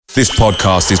This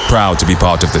podcast is proud to be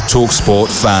part of the TalkSport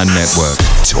Fan Network.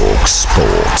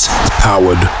 TalkSport.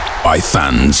 Powered by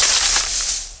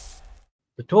fans.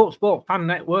 The TalkSport Fan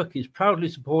Network is proudly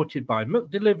supported by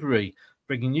McDelivery,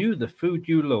 bringing you the food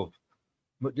you love.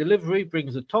 McDelivery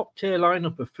brings a top-tier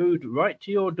lineup of food right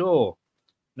to your door.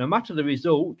 No matter the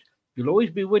result, you'll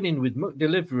always be winning with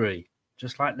McDelivery,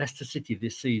 just like Leicester City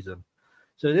this season.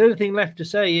 So the only thing left to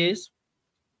say is,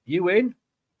 you win.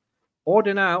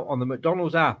 Order now on the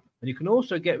McDonald's app, and you can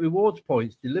also get rewards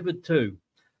points delivered too.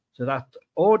 So that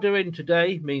ordering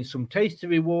today means some tasty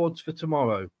rewards for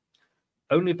tomorrow.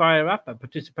 Only via app at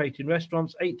participating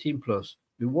restaurants, 18+.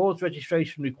 Rewards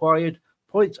registration required.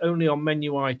 Points only on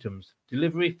menu items.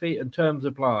 Delivery fee and terms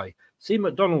apply. See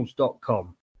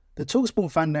mcdonalds.com. The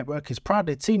TalkSport Fan Network is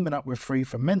proudly teaming up with Free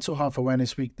for Mental Health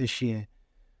Awareness Week this year.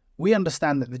 We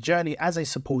understand that the journey as a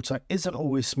supporter isn't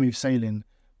always smooth sailing,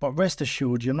 but rest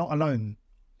assured you're not alone.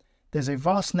 There's a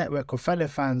vast network of fellow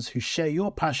fans who share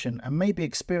your passion and may be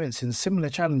experiencing similar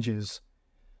challenges.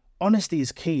 Honesty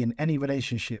is key in any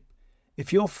relationship.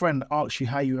 If your friend asks you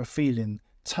how you are feeling,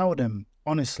 tell them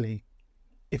honestly.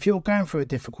 If you're going through a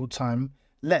difficult time,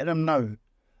 let them know.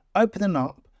 Opening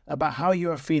up about how you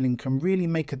are feeling can really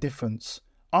make a difference.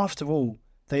 After all,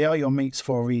 they are your mates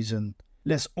for a reason.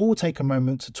 Let's all take a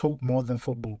moment to talk more than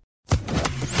football.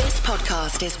 This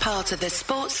podcast is part of the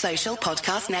Sports Social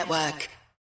Podcast Network.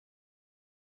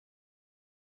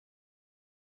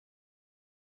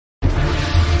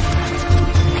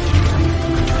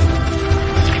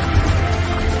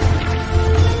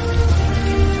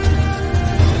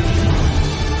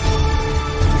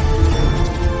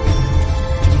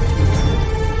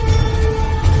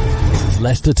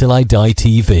 Leicester Till I Die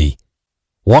TV.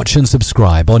 Watch and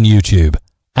subscribe on YouTube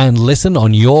and listen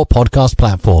on your podcast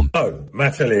platform. Oh,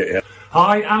 Matt Elliott here.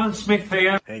 Hi, Alan Smith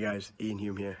here. Hey guys, Ian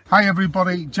Hume here. Hi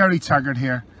everybody, Jerry Taggart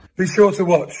here. Be sure to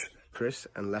watch Chris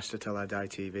and Leicester Till I Die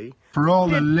TV for all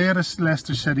the latest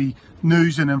Leicester City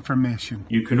news and information.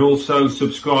 You can also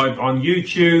subscribe on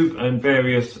YouTube and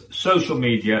various social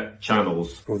media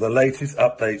channels for the latest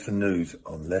updates and news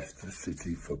on Leicester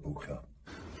City Football Club.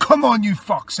 Come on, you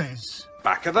foxes!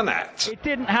 Back of the net. It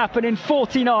didn't happen in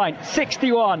 49,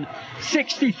 61,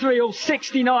 63 or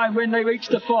 69 when they reached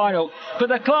the final. But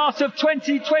the class of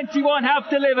 2021 have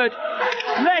delivered.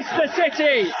 Leicester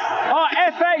City are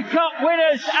FA Cup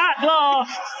winners at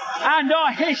last and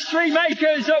are history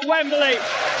makers at Wembley.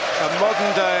 A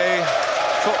modern day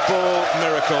football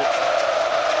miracle.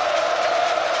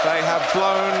 They have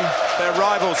blown their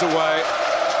rivals away.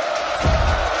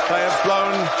 They have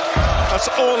blown us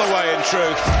all away in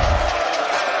truth.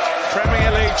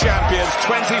 Premier League champions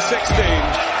 2016,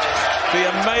 the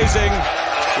amazing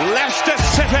Leicester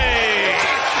City.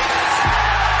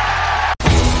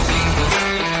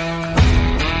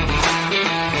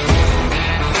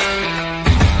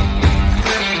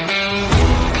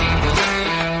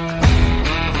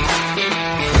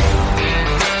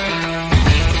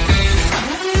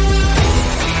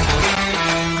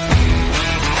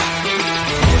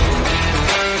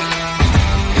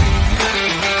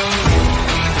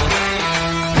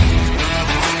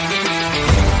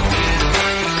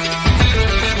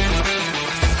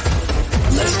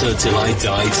 Till I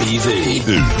Die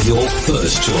TV. Your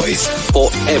first choice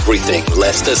for everything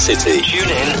Leicester City. Tune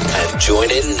in and join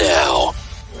in now.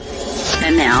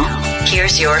 And now,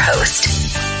 here's your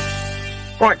host.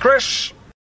 Right, Chris.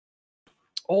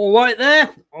 All right there.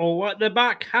 All right, they're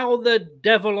back. How the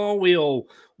devil are we all?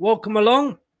 Welcome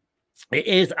along. It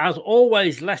is, as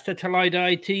always, Leicester Till I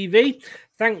Die TV.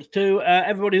 Thanks to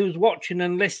everybody who's watching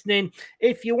and listening.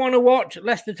 If you want to watch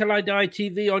Leicester Till I Die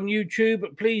TV on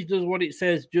YouTube, please do what it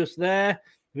says just there.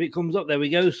 If it comes up, there we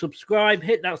go. Subscribe.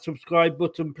 Hit that subscribe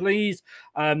button, please.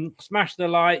 Smash the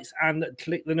likes and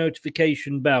click the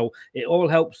notification bell. It all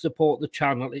helps support the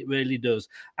channel. It really does.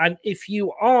 And if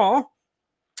you are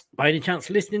by any chance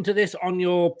listening to this on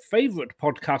your favorite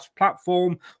podcast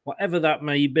platform, whatever that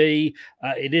may be,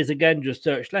 it is, again, just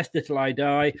search Leicester Till I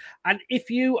Die. And if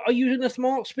you are using a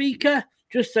smart speaker,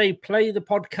 just say play the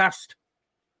podcast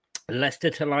Leicester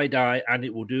Till I Die, and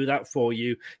it will do that for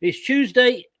you. It's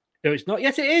Tuesday. No, it's not.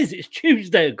 Yes, it is. It's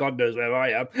Tuesday. God knows where I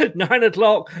am. 9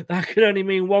 o'clock. That can only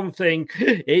mean one thing.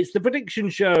 It's the prediction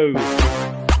show.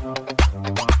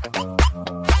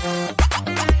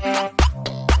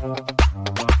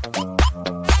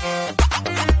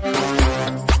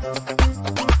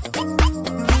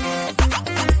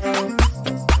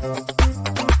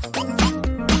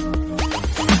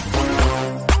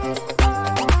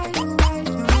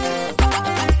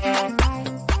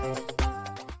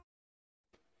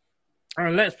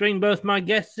 let's bring both my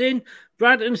guests in.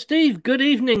 Brad and Steve, good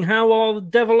evening. How the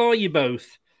devil are you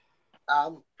both?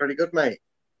 Pretty good, mate.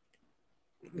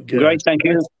 Good. Great, thank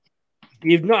you.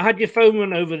 You've not had your phone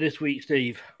run over this week,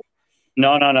 Steve?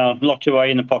 No. Locked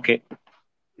away in the pocket.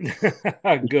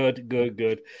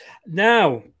 Good.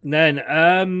 Now,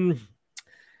 then,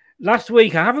 last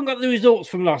week, I haven't got the results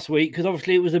from last week because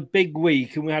obviously it was a big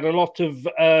week and we had a lot of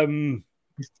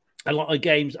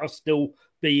games are still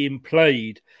being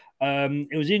played.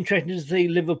 It was interesting to see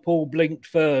Liverpool blinked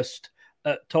first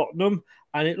at Tottenham,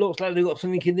 and it looks like they've got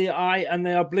something in the eye, and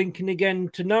they are blinking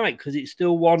again tonight because it's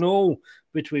still 1-1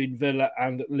 between Villa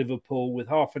and Liverpool with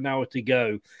half an hour to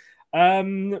go.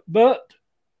 But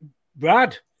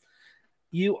Brad,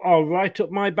 you are right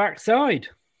up my backside.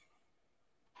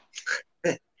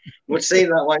 Would seem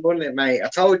that way, wouldn't it, mate? I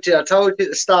told you at the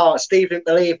start. Steve didn't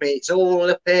believe me. It's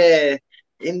all up here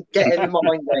in getting the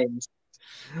mind games.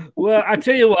 Well, I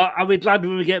tell you what, I'll be glad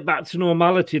when we get back to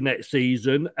normality next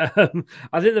season. I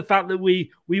think the fact that we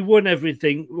won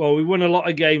everything, well, we won a lot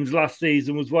of games last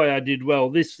season was why I did well.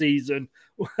 This season,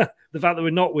 the fact that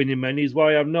we're not winning many is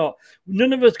why I'm not.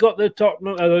 None of us got the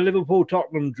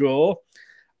Liverpool-Tottenham draw.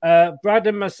 Brad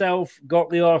and myself got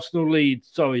the Arsenal lead.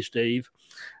 Sorry, Steve.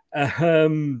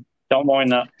 Don't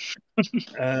mind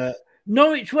that.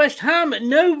 Norwich-West Ham.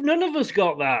 No, none of us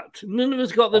got that. None of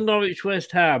us got the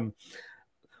Norwich-West Ham.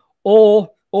 Or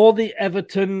the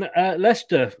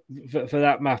Everton-Leicester, for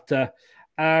that matter.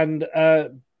 And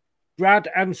Brad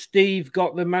and Steve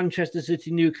got the Manchester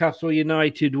City-Newcastle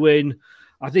United win.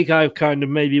 I think I kind of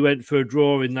maybe went for a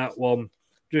draw in that one.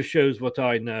 Just shows what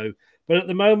I know. But at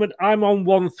the moment, I'm on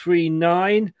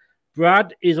 139.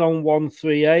 Brad is on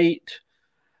 138.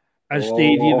 And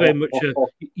Steve,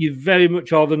 you very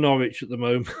much are the Norwich at the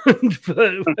moment.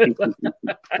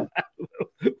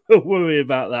 We'll worry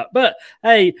about that. But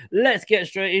hey, let's get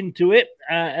straight into it.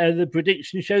 The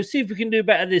prediction show. See if we can do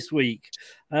better this week.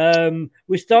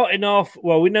 We're starting off.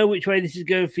 Well, we know which way this is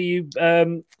going for you,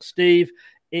 Steve.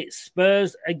 It's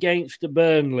Spurs against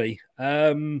Burnley,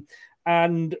 and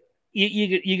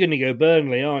you're going to go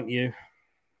Burnley, aren't you?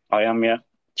 I am, yeah.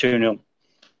 2-0.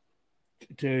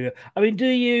 I mean, do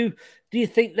you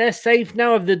think they're safe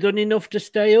now? Have they done enough to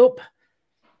stay up?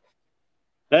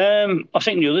 I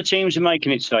think the other teams are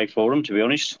making it safe for them, to be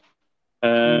honest.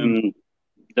 The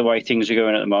way things are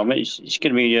going at the moment, it's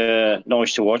going to be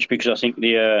nice to watch because I think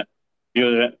the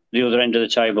other end of the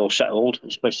table settled,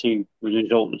 especially with the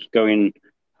results going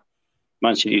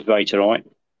Man City's way to right.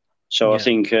 So yeah. I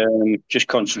think just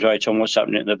concentrate on what's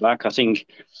happening at the back. I think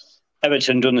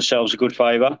Everton done themselves a good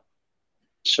favour.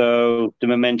 So the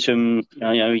momentum,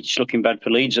 it's looking bad for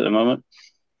Leeds at the moment.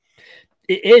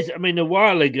 It is. I mean, a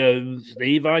while ago,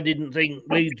 Steve, I didn't think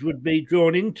Leeds would be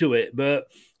drawn into it, but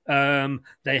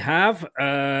they have.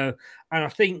 And I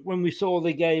think when we saw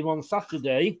the game on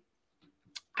Saturday,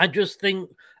 I just think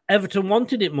Everton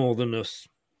wanted it more than us.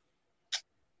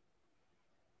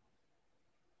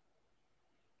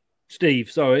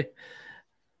 Steve, sorry.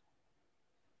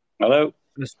 Hello?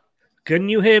 Can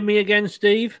you hear me again,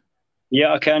 Steve?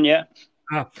 Yeah, I can, yeah.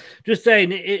 Just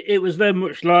saying, it was very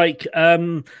much like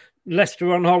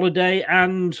Leicester on holiday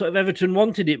and sort of Everton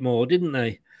wanted it more, didn't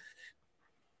they?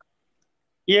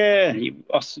 Yeah,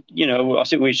 I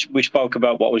think we spoke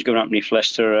about what was going to happen if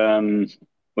Leicester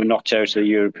were knocked out of the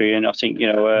European. I think,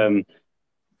 I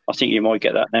think you might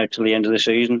get that now till the end of the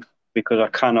season because I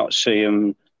cannot see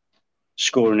them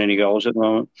scoring any goals at the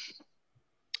moment.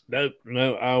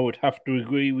 No, I would have to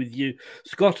agree with you.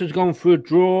 Scott has gone for a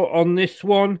draw on this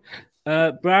one.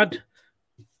 Brad,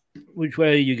 which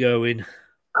way are you going?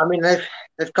 I mean,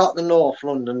 they've got the North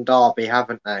London derby,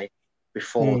 haven't they,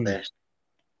 before this?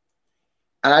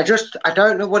 And I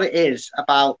don't know what it is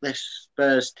about this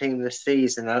Spurs team this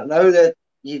season. I know that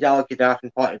you'd argue they're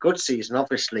having quite a good season,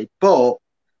 obviously, but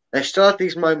they've still had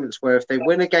these moments where if they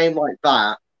win a game like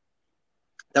that,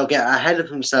 they'll get ahead of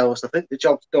themselves. They'll think the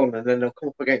job's done, and then they'll come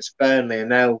up against Burnley and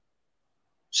they'll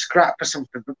scrap for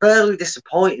something. But Burnley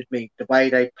disappointed me the way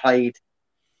they played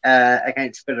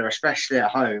against Villa, especially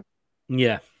at home.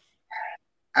 Yeah.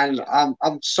 And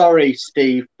I'm sorry,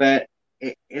 Steve, but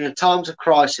in times of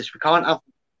crisis, we can't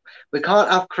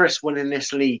have Chris winning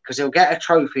this league because he'll get a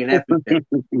trophy and everything.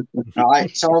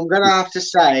 Right? So I'm going to have to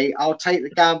say I'll take the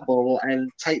gamble and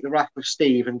take the wrath of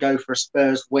Steve and go for a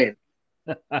Spurs win.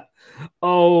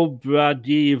 Oh, Brad,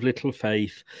 you've little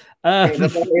faith.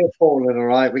 Falling, all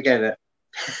right, we get it.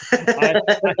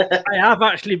 I have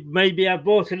actually, maybe I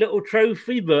bought a little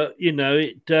trophy, but it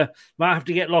might have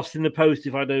to get lost in the post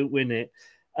if I don't win it.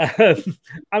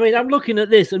 I mean, I'm looking at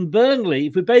this, and Burnley,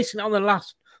 if we're basing it on the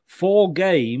last 4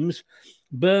 games,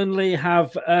 Burnley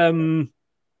have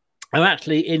are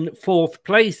actually in fourth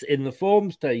place in the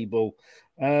forms table,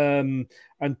 and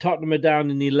Tottenham are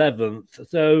down in 11th.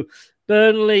 So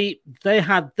Burnley,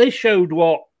 they showed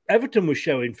what Everton was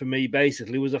showing for me,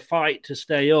 basically, was a fight to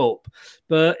stay up.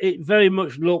 But it very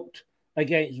much looked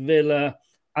against Villa,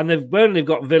 and Burnley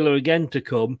got Villa again to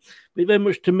come. But very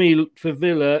much to me, for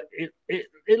Villa, it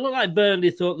looked like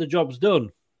Burnley thought the job's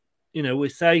done. We're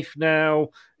safe now.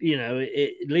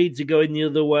 Leeds are going the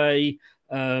other way.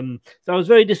 So I was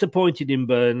very disappointed in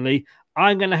Burnley.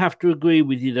 I'm going to have to agree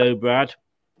with you, though, Brad,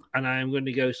 and I am going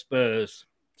to go Spurs.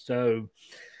 So,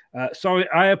 sorry,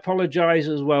 I apologise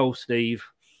as well, Steve.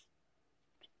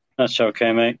 That's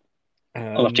okay, mate.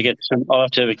 I'll have to get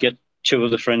two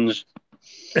of the friends.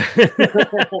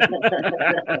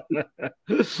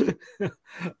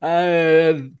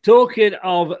 Talking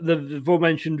of the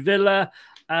aforementioned Villa,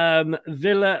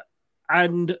 Villa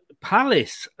and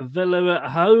Palace. Villa at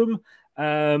home.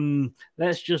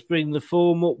 Let's just bring the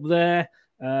form up there.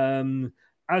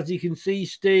 As you can see,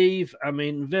 Steve,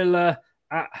 Villa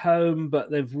at home,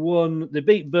 but they've won. They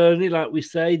beat Burnley, like we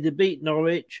say. They beat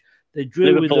Norwich. They drew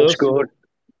Liverpool with us. Scored.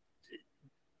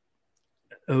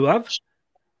 Who have?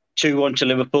 2-1 to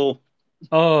Liverpool.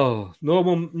 Oh,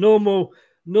 normal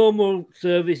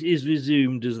service is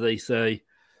resumed, as they say.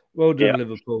 Well done,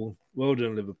 Liverpool. Well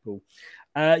done, Liverpool.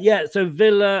 So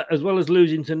Villa, as well as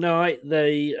losing tonight,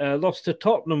 they lost to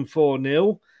Tottenham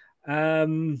 4-0.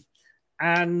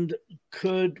 And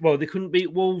they couldn't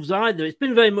beat Wolves either. It's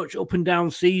been very much up and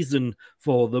down season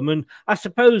for them. And I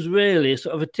suppose really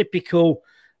sort of a typical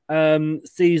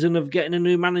season of getting a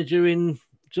new manager in,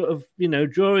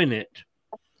 drawing it.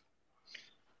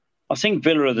 I think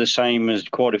Villa are the same as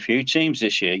quite a few teams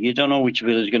this year. You don't know which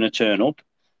Villa is going to turn up.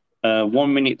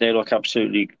 1 minute they look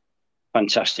absolutely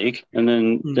fantastic, and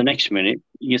then the next minute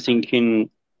you're thinking,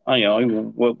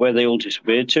 where they all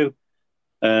disappeared to.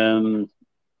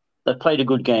 They played a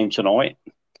good game tonight,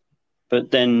 but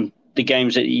then the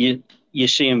games that you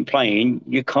see them playing,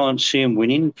 you can't see them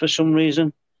winning for some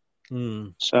reason.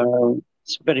 So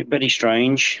it's very, very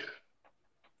strange.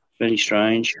 Very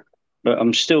strange. But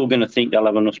I'm still going to think they'll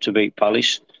have enough to beat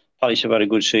Palace. Palace have had a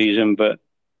good season, but,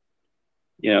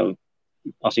 I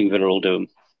think Villa will do them.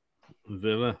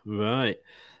 Villa, right.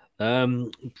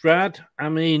 Brad,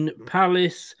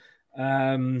 Palace,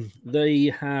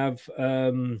 they have...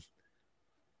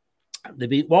 they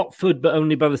beat Watford, but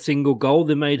only by the single goal.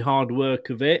 They made hard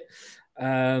work of it.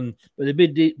 But they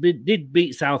did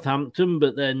beat Southampton,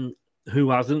 but then who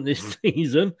hasn't this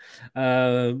season?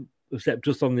 Except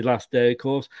just on the last day, of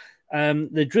course.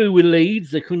 They drew with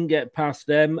Leeds. They couldn't get past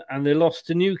them, and they lost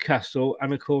to Newcastle,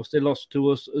 and of course they lost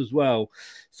to us as well.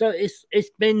 So it's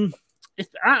been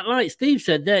like Steve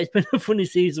said there. It's been a funny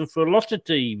season for a lot of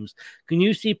teams. Can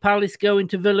you see Palace going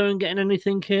to Villa and getting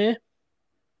anything here?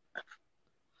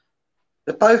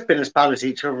 They've both been as bad as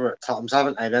each other at times,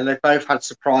 haven't they? Then they've both had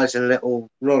surprising little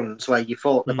runs where you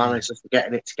thought the managers were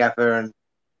getting it together, and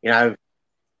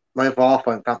Mo Barth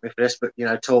won't thank me for this, but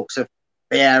talks of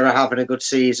Vieira having a good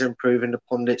season, proving the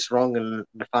pundits wrong and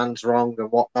the fans wrong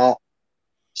and whatnot.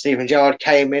 Steven Gerrard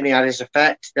came in, he had his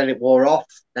effect, then it wore off,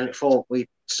 then it thought we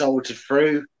soldiered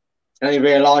through. Then he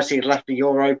realised he'd left the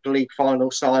Europa League final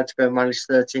side to go and manage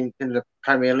 13th in the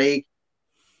Premier League.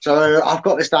 So I've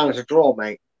got this down as a draw,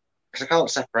 mate, because I can't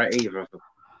separate either of them.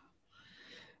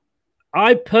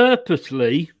 I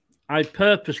purposely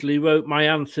wrote my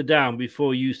answer down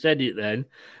before you said it then.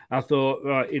 I thought,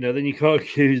 right, then you can't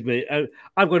accuse me.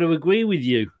 I've got to agree with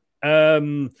you.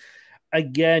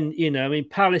 Again,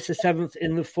 Palace are 7th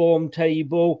in the form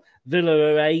table. Villa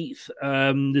are 8th.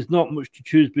 There's not much to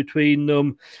choose between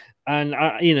them. And,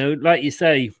 like you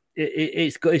say,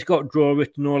 it's got draw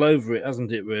written all over it,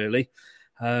 hasn't it, really?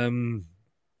 As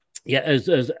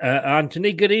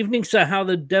Anthony, good evening, sir. How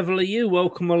the devil are you?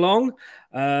 Welcome along.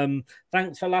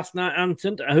 Thanks for last night,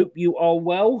 Anton. I hope you are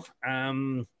well.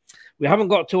 We haven't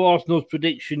got to Arsenal's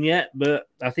prediction yet, but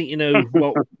I think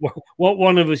what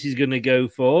one of us is going to go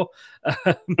for.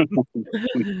 So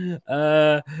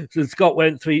Scott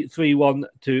went 3-1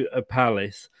 to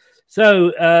Palace.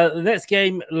 So the next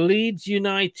game, Leeds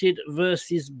United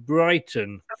versus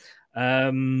Brighton.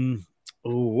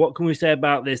 What can we say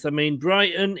about this?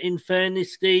 Brighton, in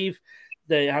fairness, Steve,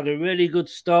 they had a really good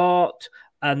start,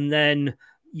 and then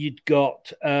you'd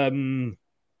got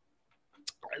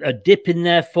a dip in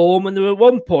their form, and there were at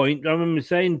one point, I remember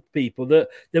saying to people that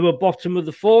they were bottom of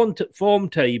the form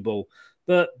table,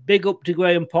 but big up to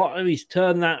Graham Potter, he's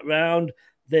turned that round.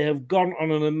 They have gone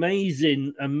on an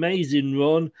amazing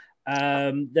run.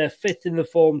 They're 5th in the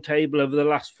form table over the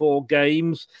last 4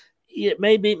 games. Yeah,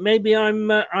 maybe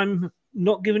I'm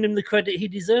not giving him the credit he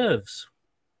deserves. I think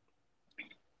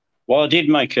Well, I did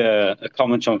make a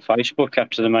comment on Facebook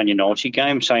after the Man United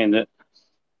game saying that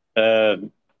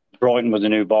Brighton were the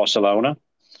new Barcelona,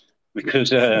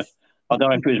 because I don't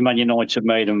know if it was Man United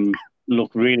made them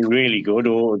look really, really good,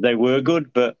 or they were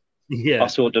good, but yeah, I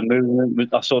thought the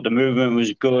movement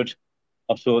was good.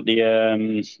 I thought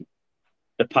the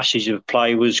passage of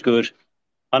play was good,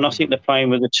 and I think they're playing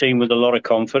with a team with a lot of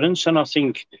confidence. And I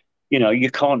think,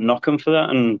 you can't knock them for that.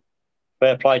 And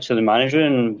fair play to the manager,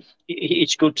 and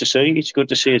it's good to see. It's good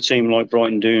to see a team like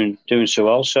Brighton doing so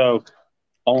well. So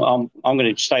I'm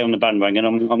going to stay on the bandwagon.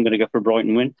 I'm going to go for a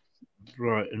Brighton win.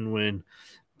 Brighton win,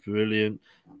 brilliant.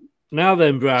 Now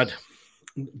then, Brad.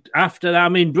 After that, I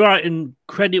mean, Brighton,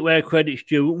 credit where credit's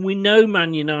due. We know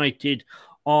Man United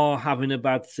are having a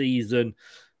bad season,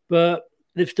 but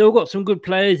they've still got some good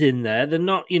players in there. They're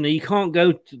not, you can't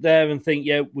go there and think,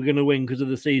 yeah, we're going to win because of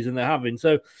the season they're having.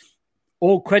 So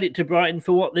all credit to Brighton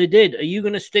for what they did. Are you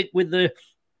going to stick with the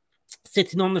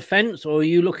sitting on the fence, or are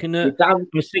you looking at a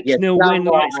 6-0 win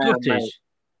like Scottish?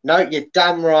 No, you're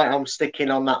damn right I'm sticking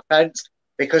on that fence,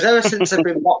 because ever since I've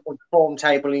been bottom of the form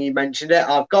table, and you mentioned it,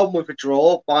 I've gone with a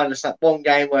draw, minus that one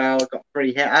game where I got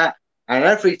 3 hit at, and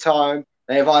every time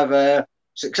they've either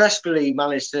successfully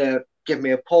managed to give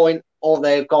me a point, or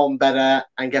they've gone better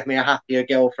and give me a happier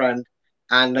girlfriend,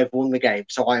 and they've won the game.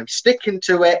 So I am sticking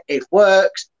to it. It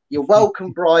works. You're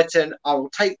welcome, Brighton. I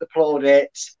will take the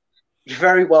plaudits. You're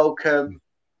very welcome.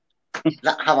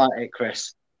 How about it,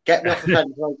 Chris? Get me off the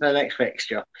fence on the next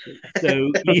fixture.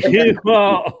 So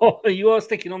you are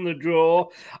sticking on the draw.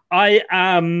 I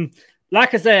am,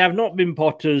 like I say, I've not been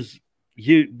Potter's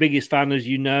biggest fan, as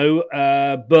you know,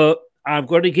 but I've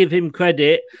got to give him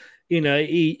credit.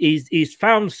 He's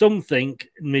found something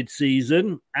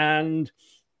mid-season, and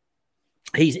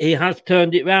he has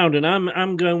turned it round. And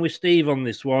I'm going with Steve on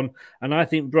this one, and I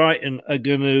think Brighton are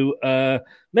going to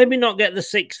maybe not get the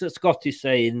 6 that Scott is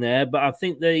saying there, but I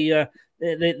think they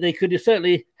could have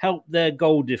certainly helped their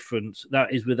goal difference.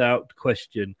 That is without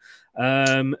question.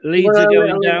 Leeds are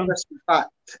going down. Fact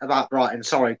about Brighton.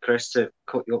 Sorry, Chris, to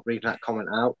cut you up reading that comment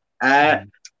out.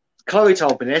 Chloe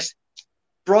told me this.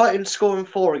 Brighton scoring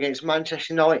 4 against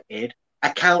Manchester United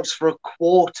accounts for a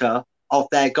quarter of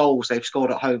their goals they've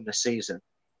scored at home this season.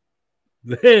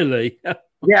 Really?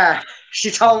 Yeah,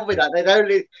 she told me that.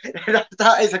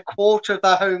 That is a quarter of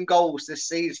their home goals this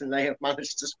season they have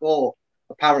managed to score.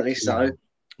 Apparently so.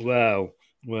 Well.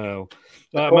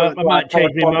 I might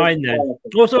change my mind then.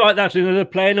 Also, like that, they're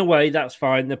playing away. That's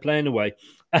fine. They're playing away.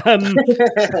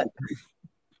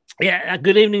 Yeah.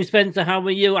 Good evening, Spencer. How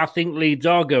are you? I think Leeds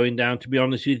are going down, to be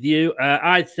honest with you.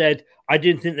 I said I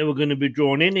didn't think they were going to be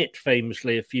drawn in it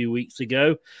famously a few weeks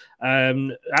ago.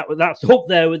 That's up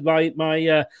there with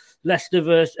my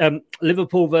Leicester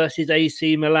Liverpool versus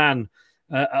AC Milan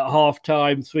at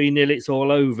half-time, 3-0, it's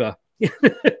all over.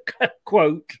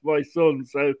 Quote my son,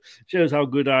 so shows how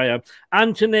good I am.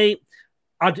 Anthony,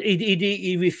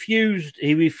 he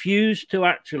refused to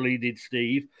actually, did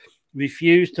Steve,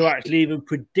 refused to actually even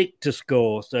predict a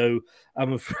score. So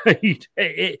I'm afraid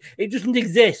it doesn't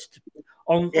exist.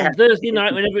 On Thursday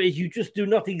night, whenever it is, you just do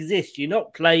not exist. You're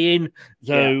not playing.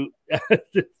 So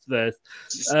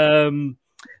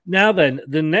now then,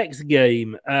 the next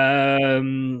game.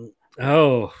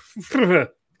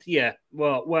 Yeah,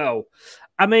 well.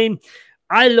 I mean,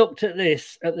 I looked at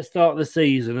this at the start of the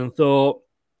season and thought,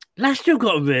 Leicester have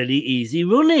got a really easy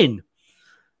running.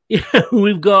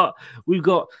 We've got. We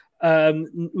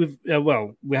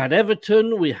had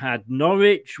Everton, we had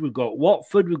Norwich, we've got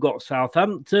Watford, we've got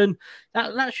Southampton.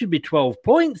 That should be 12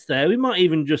 points there. We might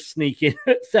even just sneak in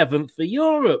at 7th for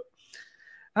Europe.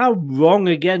 How wrong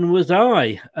again was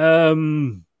I?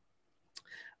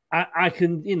 I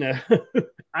can,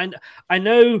 I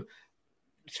know,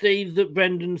 Steve, that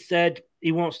Brendan said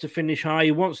he wants to finish high.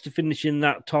 He wants to finish in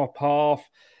that top half.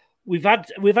 We've had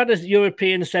a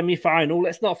European semi-final.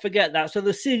 Let's not forget that. So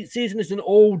the season isn't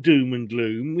all doom and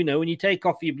gloom. When you take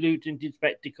off your blue-tinted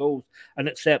spectacles and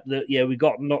accept that, we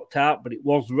got knocked out, but it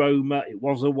was Roma, it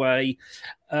was away.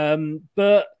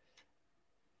 But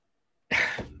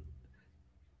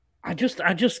I just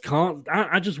can't.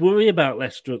 I just worry about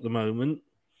Leicester at the moment.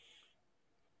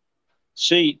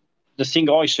 See, the thing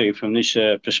I see from this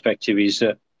perspective is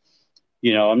that,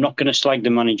 I'm not going to slag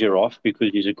the manager off because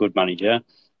he's a good manager.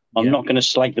 I'm not going to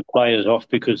slag the players off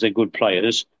because they're good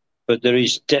players, but there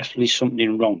is definitely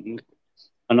something wrong.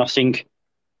 And I think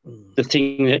the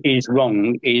thing that is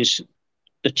wrong is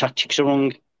the tactics are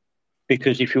wrong.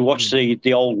 Because if you watch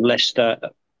the old Leicester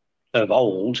of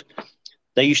old,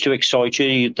 they used to excite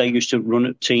you. They used to run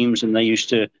at teams, and they used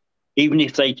to, even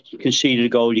if they conceded a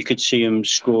goal, you could see them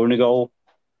scoring a goal.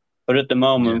 But at the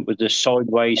moment, with the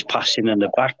sideways passing and the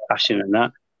back passing and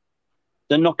that,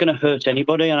 they're not going to hurt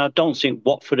anybody. And I don't think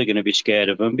Watford are going to be scared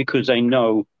of them because they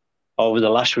know over the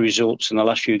last results and the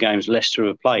last few games Leicester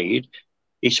have played,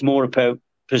 it's more about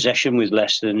possession with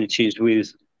Leicester than it is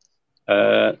with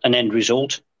an end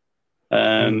result.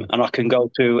 And I can go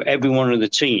through every one of the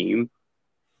team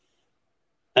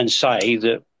and say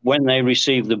that when they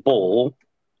receive the ball,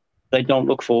 they don't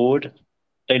look forward.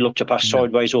 They look to pass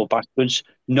sideways or backwards.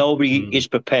 Nobody is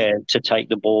prepared to take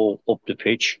the ball up the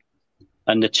pitch.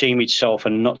 And the team itself are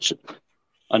not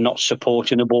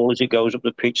supporting the ball as it goes up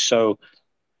the pitch. So,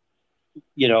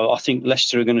 I think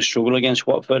Leicester are going to struggle against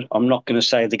Watford. I'm not going to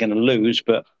say they're going to lose,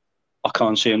 but I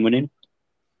can't see them winning.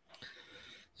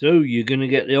 So you're going to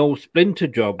get the old Splinter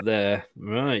job there,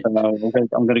 right? I'm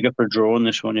going to go for a draw on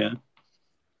this one, yeah.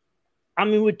 I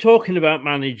mean, we're talking about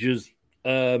managers,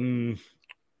 Brad.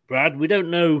 We don't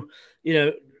know,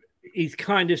 he's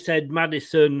kind of said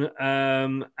Maddison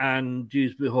and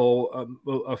Dewsbury Hall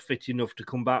are fit enough to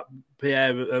come back.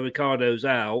 Pierre Ricardo's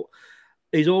out.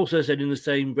 He's also said in the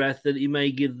same breath that he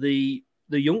may give the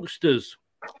youngsters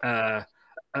a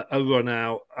run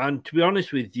out. And to be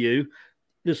honest with you,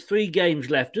 there's 3 games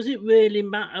left. Does it really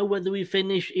matter whether we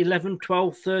finish 11th,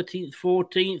 12th, 13th,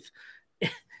 14th?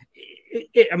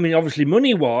 I mean, obviously,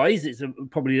 money-wise, it's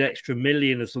probably an extra $1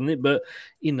 million or something. But,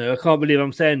 I can't believe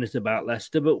I'm saying this about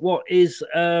Leicester. But what is,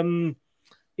 what is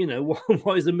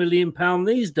 £1 million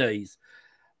these days?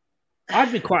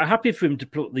 I'd be quite happy for him to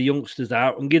put the youngsters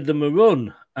out and give them a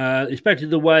run, especially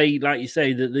the way, like you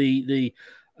say, that the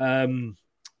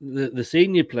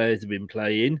senior players have been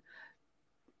playing.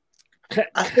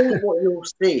 I think what you'll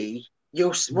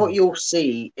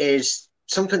see is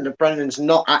something that Brendan's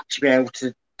not actually able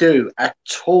to do at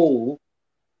all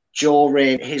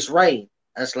during his reign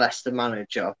as Leicester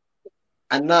manager.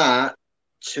 And that,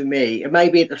 to me, it may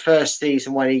be at the first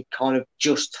season when he kind of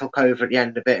just took over at the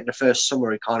end of it, in the first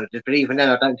summer he kind of did, but even then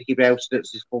I don't think he'd be able to do it to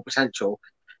his full potential.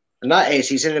 And that is,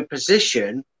 he's in a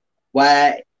position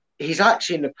where he's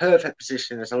actually in the perfect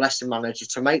position as a Leicester manager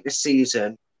to make the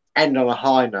season end on a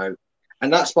high note.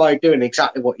 And that's by doing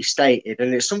exactly what he stated.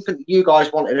 And it's something that you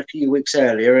guys wanted a few weeks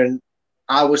earlier. And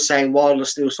I was saying, while there's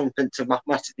still something to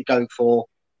mathematically go for,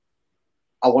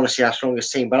 I want to see our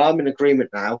strongest team. But I'm in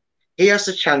agreement now. He has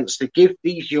the chance to give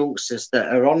these youngsters that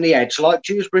are on the edge, like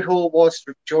Dewsbury Hall was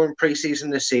during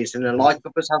pre-season this season, and like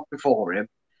others have before him,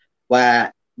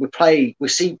 where we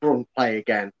see Brunt play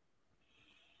again.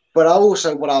 But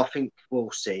also what I think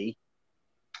we'll see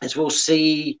is we'll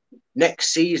see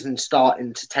next season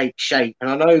starting to take shape. And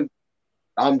I know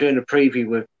I'm doing a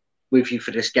preview with you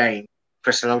for this game,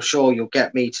 Chris, and I'm sure you'll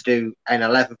get me to do an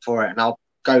 11 for it, and I'll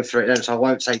go through it then, so I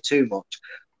won't say too much.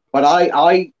 But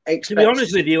I expect... To be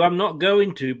honest with you, I'm not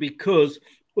going to, because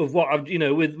of what I've,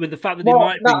 with the fact that he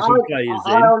might bring some players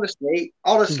in. I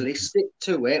honestly stick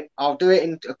to it. I'll do it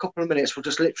in a couple of minutes. We'll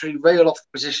just literally reel off the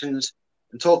positions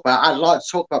and talk about. I'd like to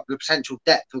talk about the potential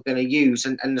depth we're going to use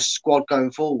and the squad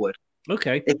going forward.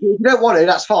 Okay. If you don't want to,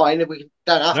 that's fine. We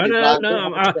don't have to.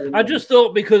 No. I just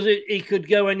thought because he could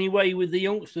go any way with the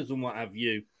youngsters and what have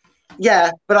you.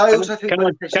 Yeah, but I also think...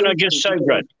 Can I just say,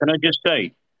 Brad? Can I just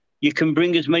say, you can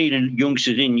bring as many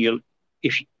youngsters in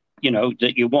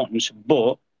that you want,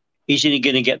 but isn't he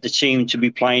going to get the team to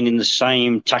be playing in the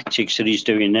same tactics that he's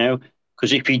doing now?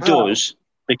 Because if he does,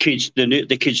 the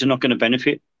kids are not going to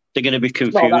benefit. They're going to be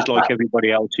confused like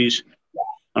everybody else is.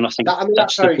 And I think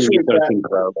that's the thing you've got to think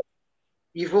about.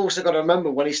 You've also got to remember,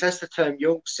 when he says the term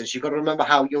youngsters, you've got to remember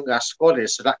how young our squad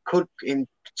is. So that could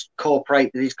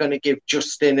incorporate that he's going to give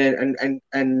Justin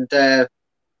and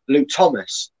Luke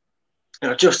Thomas.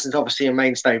 Justin's obviously a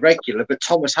mainstay regular, but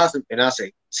Thomas hasn't been, has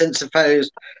he? Since the players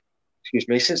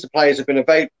have been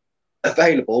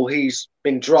available, he's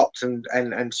been dropped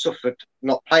and suffered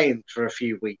not playing for a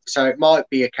few weeks. So it might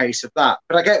be a case of that.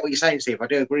 But I get what you're saying, Steve. I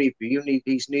do agree with you. You need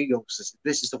these new youngsters. If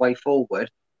this is the way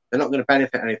forward, they're not going to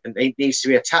benefit anything. It needs to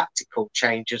be a tactical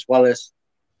change as well as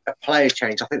a player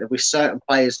change. I think there'll be certain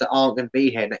players that aren't going to be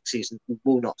here next season who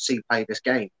will not see play this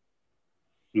game.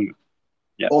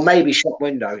 Yeah. Or maybe shop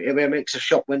window. It'll be a mix of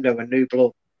shop window and new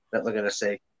blood that we're going to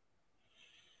see.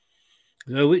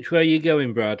 So which way are you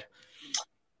going, Brad?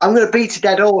 I'm going to beat a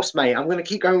dead horse, mate. I'm going to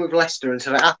keep going with Leicester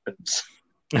until it happens.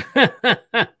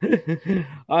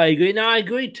 I agree. No, I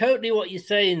agree totally what you're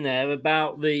saying there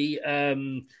about the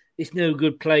it's no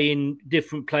good playing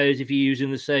different players if you're using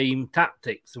the same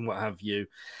tactics and what have you.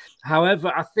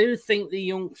 However, I do think the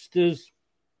youngsters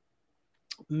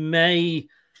they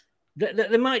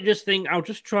might just think, I'll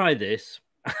just try this.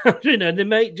 They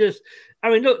might just... I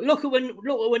mean, look at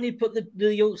when he put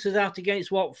the youngsters out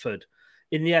against Watford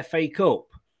in the FA Cup.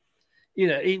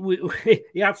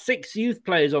 he had 6 youth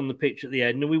players on the pitch at the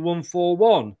end, and we won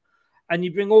 4-1. And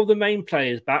you bring all the main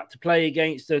players back to play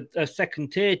against a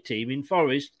second-tier team in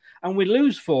Forest, and we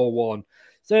lose 4-1.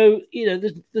 So,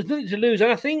 there's nothing to lose.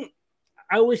 And I think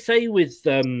I always say with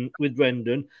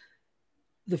Brendan,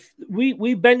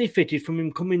 we benefited from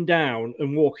him coming down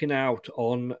and walking out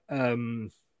on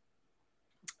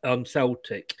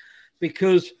Celtic,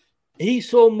 because he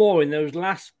saw more in those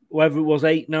last, whether it was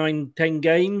 8, 9, 10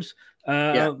 games,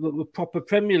 proper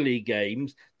Premier League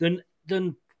games, than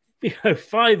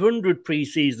 500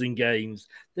 pre-season games.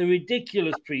 The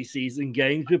ridiculous pre-season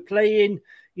games. We're playing,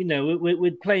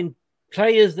 we're playing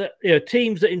players that,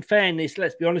 teams that, in fairness,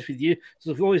 let's be honest with you,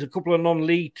 there's always a couple of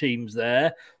non-league teams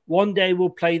there. One day we'll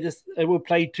play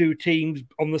 2 teams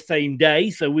on the same day,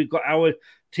 so we've got our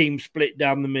team split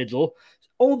down the middle.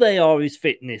 All they are is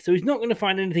fitness. So he's not going to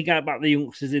find anything out about the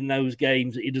youngsters in those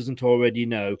games that he doesn't already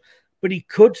know. But he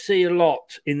could see a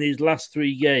lot in these last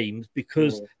 3 games,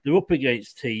 because they're up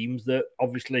against teams that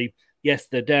obviously, yes,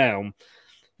 they're down.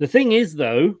 The thing is,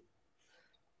 though,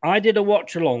 I did a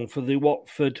watch along for the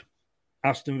Watford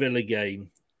Aston Villa game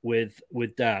with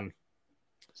Dan.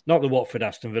 Not the Watford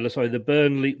Aston Villa, sorry, the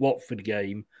Burnley Watford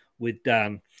game with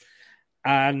Dan.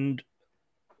 And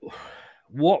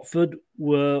Watford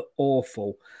were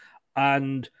awful.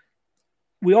 And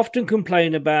we often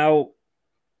complain about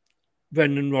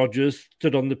Brendan Rodgers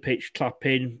stood on the pitch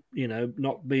clapping,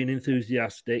 not being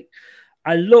enthusiastic.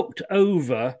 I looked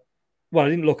over. Well, I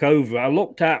didn't look over. I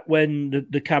looked at when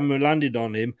the camera landed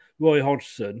on him, Roy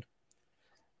Hodgson,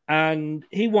 and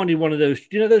he wanted one of those,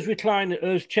 those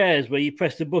those chairs where you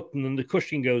press the button and the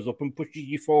cushion goes up and pushes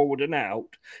you forward and out.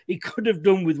 He could have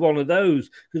done with one of those,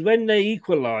 because when they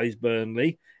equalised,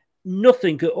 Burnley,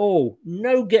 nothing at all.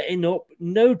 No getting up,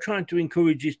 no trying to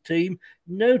encourage his team,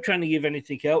 no trying to give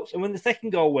anything else. And when the second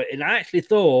goal went in, I actually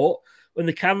thought, when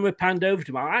the camera panned over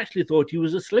to him, I actually thought he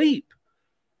was asleep.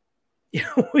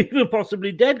 Even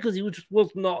possibly dead, because he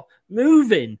was not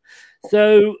moving.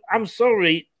 So I'm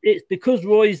sorry, it's because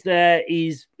Roy's there.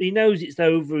 He knows it's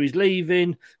over. He's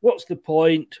leaving. What's the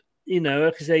point?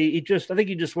 Like I say, I think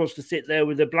he just wants to sit there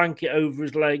with a blanket over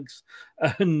his legs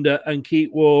and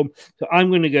keep warm. So I'm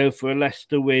going to go for a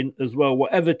Leicester win as well,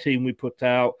 whatever team we put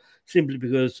out, simply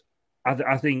because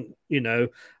I think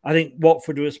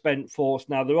Watford are a spent force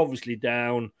now. They're obviously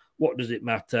down. What does it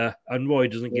matter? And Roy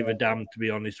doesn't give a damn, to be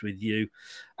honest with you.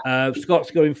 Scott's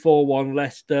going 4-1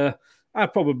 Leicester. I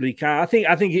probably can. I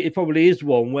think it probably is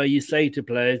one where you say to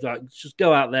players, like, just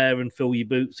go out there and fill your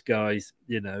boots, guys.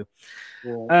 The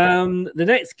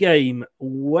next game,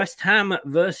 West Ham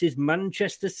versus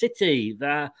Manchester City.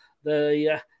 The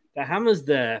Hammers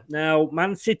there. Now,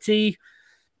 Man City,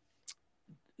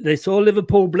 they saw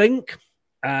Liverpool blink.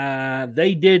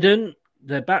 They didn't.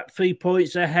 They're back 3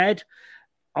 points ahead.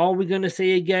 Are we going to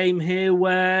see a game here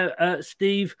where,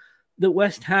 Steve, that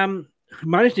West Ham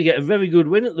managed to get a very good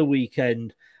win at the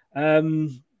weekend?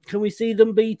 Can we see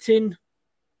them beating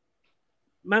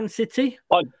Man City?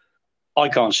 I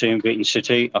can't see them beating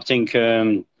City. I think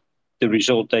the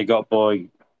result they got by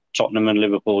Tottenham and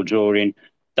Liverpool drawing,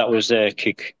 that was their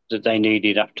kick that they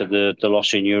needed after the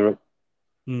loss in Europe.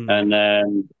 And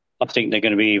I think they're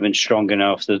going to be even stronger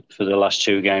now for the last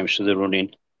 2 games for the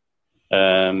running.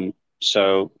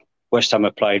 So West Ham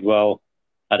have played well,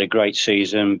 had a great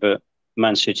season, but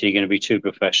Man City are going to be too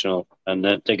professional, and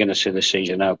they're going to see the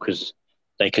season out because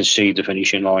they can see the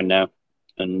finishing line now,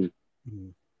 and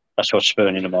that's what's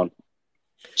spurring them on.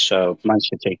 So Man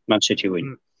City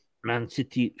win. Man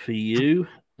City for you.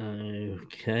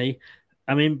 Okay.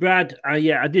 I mean, Brad,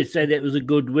 I did say that it was a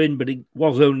good win, but it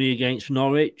was only against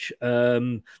Norwich.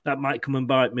 That might come and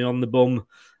bite me on the bum.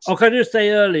 Oh, can I just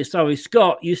say earlier, sorry,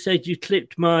 Scott, you said you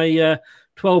clipped my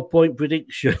 12-point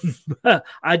prediction.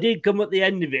 I did come at the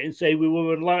end of it and say we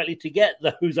were unlikely to get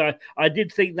those. I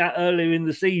did think that earlier in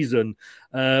the season.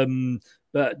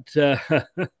 But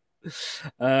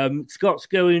Scott's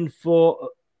going for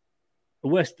a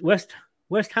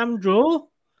West Ham draw?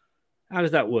 How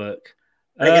does that work?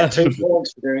 They get 2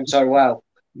 points for doing so well.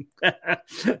 Have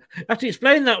to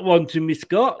explain that one to me,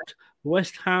 Scott.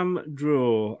 West Ham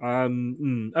draw.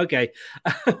 Okay.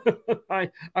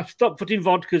 I've stopped putting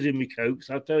vodkas in my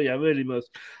Cokes. I'll tell you, I really must.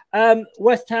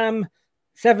 West Ham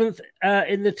 7th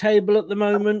in the table at the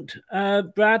moment,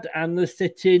 Brad, and they're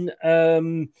sitting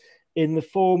in the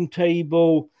form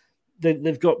table.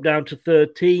 They've dropped down to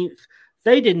 13th.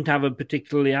 They didn't have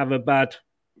a bad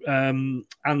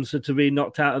answer to being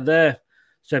knocked out of their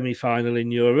semi-final in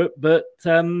Europe, but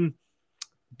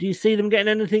do you see them getting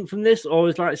anything from this, or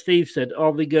is, like Steve said,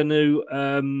 are they going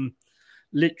to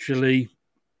literally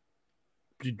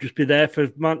just be there for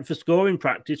scoring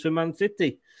practice for Man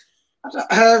City?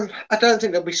 I don't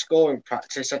think there'll be scoring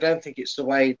practice. I don't think it's the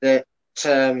way that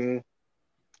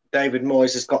David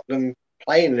Moyes has got them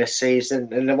playing this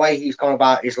season, and the way he's gone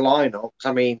about his lineups.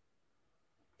 I mean,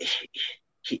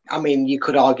 you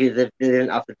could argue that they didn't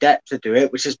have the depth to do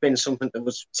it, which has been something that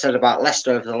was said about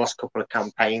Leicester over the last couple of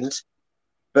campaigns.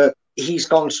 But he's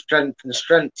gone strength and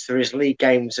strength through his league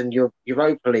games and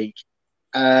Europa League.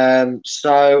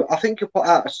 So I think he'll put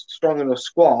out a strong enough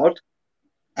squad.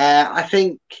 I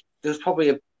think there's probably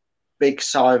a big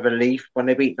sigh of relief when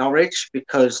they beat Norwich,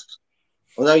 because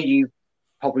although you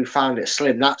probably found it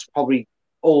slim, that's probably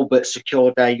all but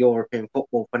secured their European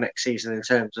football for next season in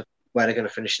terms of where they're going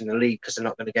to finish in the league, because they're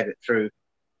not going to get it through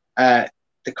the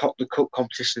cup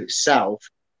competition itself.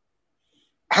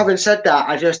 Having said that,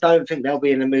 I just don't think they'll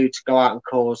be in the mood to go out and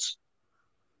cause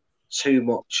too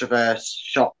much of a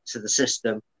shock to the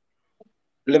system.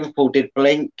 Liverpool did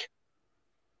blink,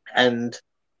 and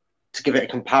to give it a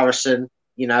comparison,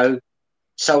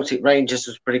 Celtic Rangers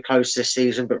was pretty close this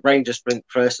season, but Rangers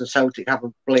blinked first and Celtic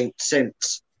haven't blinked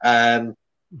since. And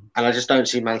I just don't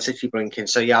see Man City blinking.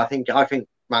 So yeah, I think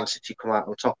Man City come out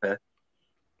on top here.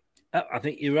 I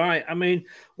think you're right. I mean,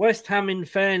 West Ham, in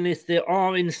fairness, they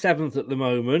are in 7th at the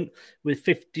moment with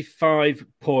 55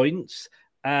 points.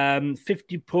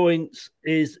 50 points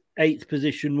is 8th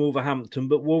position Wolverhampton,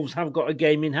 but Wolves have got a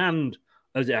game in hand,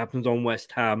 as it happens, on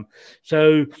West Ham.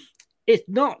 So it's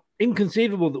not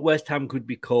inconceivable that West Ham could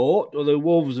be caught, although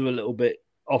Wolves are a little bit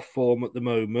off form at the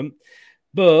moment.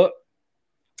 But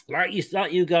like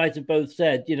you guys have both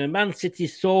said, Man City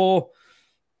saw,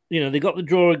 they got the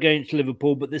draw against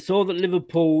Liverpool, but they saw that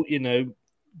Liverpool,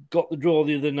 got the draw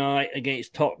the other night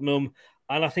against Tottenham.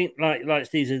 And I think, like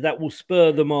Steve says, that will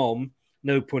spur them on,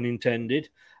 no pun intended.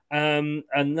 And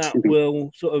that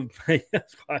will sort of,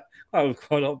 that's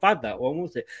quite not bad, that one,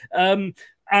 was it?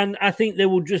 And I think they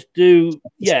will just do,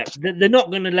 they're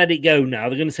not going to let it go now.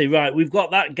 They're going to say, right, we've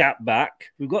got that gap back.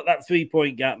 We've got that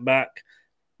 3-point gap back.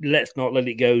 Let's not let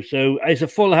it go. So it's a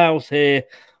full house here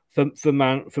for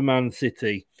Man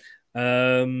City.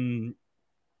 So,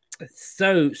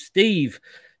 Steve,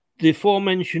 the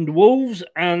aforementioned Wolves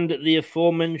and the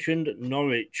aforementioned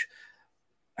Norwich.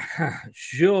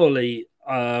 Surely,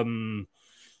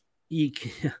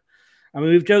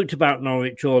 we've joked about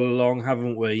Norwich all along,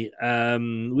 haven't we?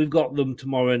 We've got them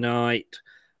tomorrow night.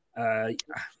 They're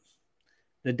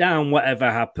down,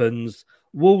 whatever happens.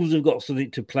 Wolves have got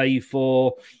something to play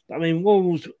for. I mean,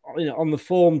 Wolves, on the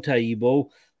form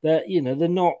table, they're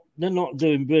not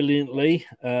doing brilliantly.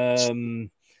 In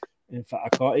fact, I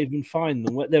can't even find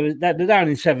them. They're down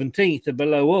in 17th. They're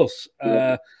below us.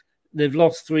 They've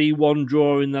lost 3-1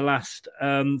 draw in the last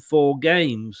 4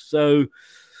 games. So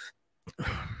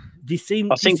they seem.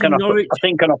 I think I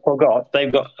forgot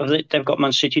they've got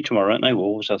Man City tomorrow, haven't they?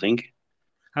 Wolves, I think.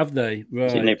 Have they?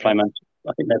 Right. I think they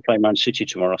play Man City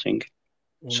tomorrow, I think.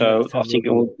 Well, so I think it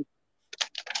will.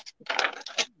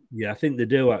 Yeah, I think they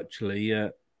do actually. Yeah.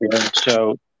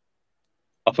 So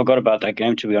I forgot about that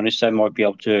game. To be honest, they might be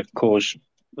able to cause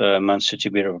Man City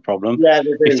a bit of a problem. Yeah,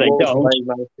 they do. If they don't,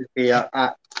 Man City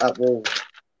at Wolves.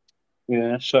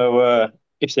 Yeah. So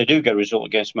if they do get a result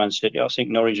against Man City, I think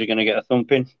Norwich are going to get a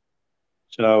thumping.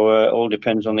 So all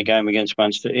depends on the game against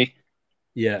Man City.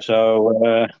 Yeah.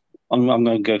 So I'm going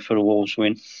to go for a Wolves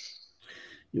win.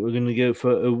 You're going to go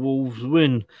for a Wolves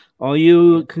win. Are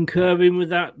you concurring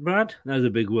with that, Brad? That's a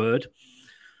big word.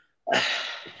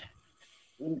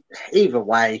 Either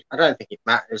way, I don't think it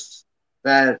matters.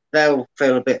 They'll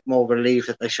feel a bit more relieved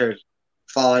that they should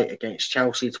fight against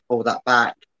Chelsea to pull that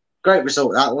back. Great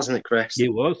result, that, wasn't it, Chris?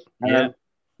 It was, yeah.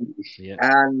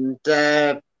 And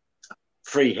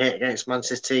free hit against Man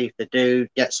City. If they do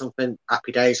get something,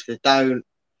 happy days. If they don't,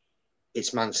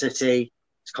 it's Man City.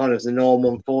 It's kind of the norm,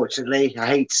 unfortunately. I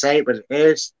hate to say it, but it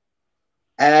is.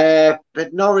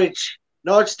 But Norwich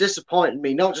disappointed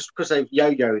me, not just because they've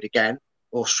yo-yoed again,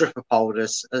 or stripper polled,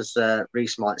 as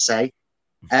Reece might say.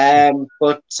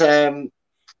 But you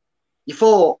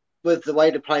thought, with the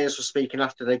way the players were speaking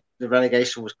after the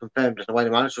relegation was confirmed and the way the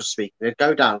manager was speaking, they'd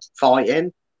go down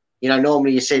fighting.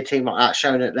 Normally you see a team like that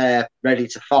showing that they're ready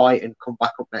to fight and come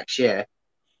back up next year.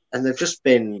 And they've just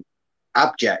been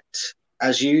abject,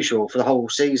 as usual, for the whole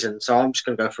season. So I'm just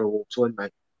going to go for a Wolves win,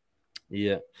 mate.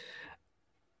 Yeah.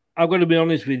 I've got to be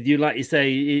honest with you. Like you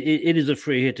say, it is a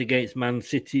free hit against Man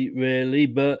City, really.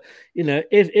 But,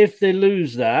 if they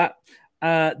lose that,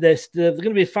 they're going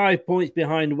to be 5 points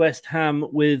behind West Ham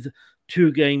with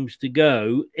 2 games to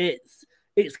go. It's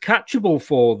catchable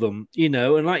for them,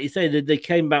 And like you say, they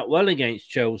came back well against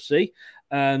Chelsea.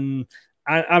 And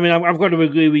I mean, I've got to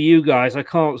agree with you guys. I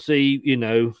can't see,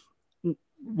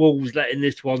 Wolves letting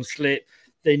this one slip.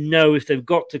 They know if they're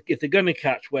going to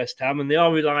catch West Ham, and they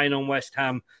are relying on West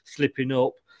Ham slipping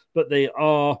up, but they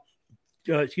are,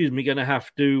 going to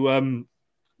have to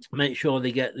make sure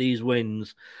they get these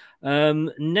wins.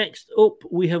 Next up,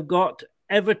 we have got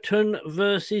Everton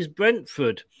versus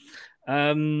Brentford.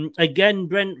 Again,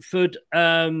 Brentford,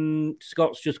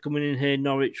 Scott's just coming in here,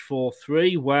 Norwich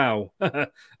 4-3. Wow.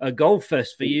 A goal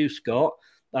fest for you, Scott.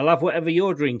 I'll have whatever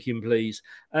you're drinking, please.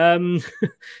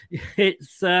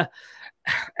 It's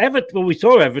Everton. Well, we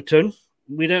saw Everton.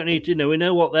 We don't need to know. We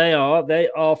know what they are. They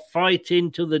are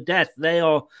fighting to the death. They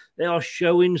are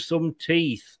showing some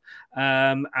teeth.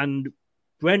 And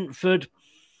Brentford,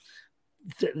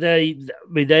 they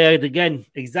had, again,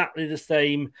 exactly the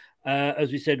same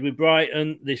as we said with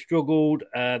Brighton. They struggled.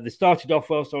 They started off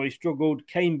well, struggled,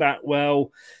 came back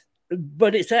well.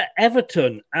 But it's at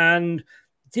Everton. And,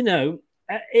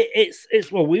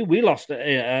 it's we lost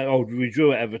we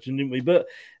drew at Everton, didn't we? But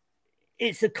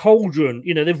it's a cauldron.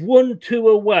 They've won 2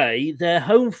 away. Their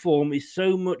home form is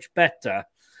so much better.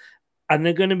 And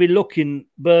they're going to be looking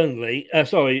they're going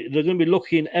to be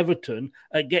looking Everton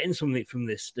at getting something from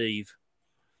this, Steve.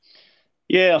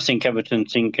 Yeah, I think Everton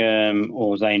think,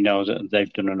 or they know that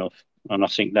they've done enough. And I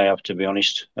think they have, to be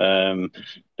honest. The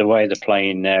way they're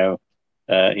playing now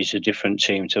is a different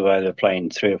team to the way they're playing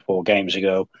 3 or 4 games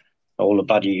ago. All the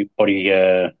body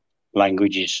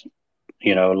language is,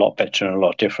 a lot better and a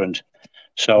lot different.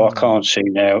 So I can't see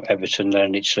now Everton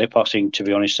letting it slip. I think, to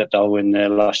be honest, that they'll win their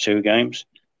last 2 games.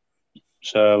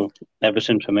 So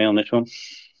Everton for me on this one.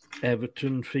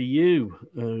 Everton for you.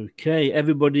 Okay.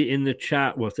 Everybody in the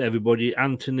chat,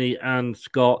 Anthony and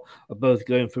Scott are both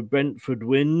going for Brentford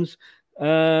wins.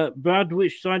 Brad,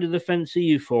 which side of the fence are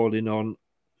you falling on?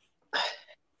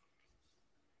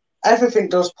 Everything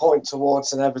does point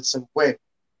towards an Everton win.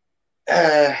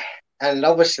 And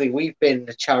obviously we've been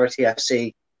the charity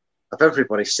FC of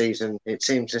everybody's season, it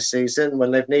seems, this season.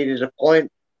 When they've needed a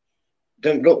point,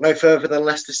 don't look no further than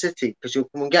Leicester City, because you'll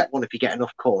come and get one if you get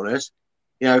enough corners.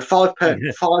 5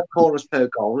 corners per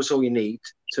goal is all you need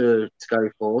to go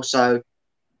for. So,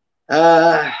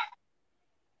 the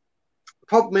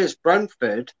problem is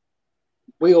Brentford,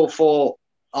 we all thought,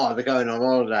 they're going on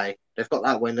holiday. They've got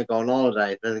that win, they're going on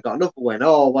holiday. Then they've got another win.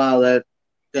 Oh, well,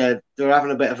 they're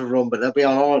having a bit of a run, but they'll be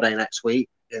on holiday next week.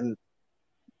 And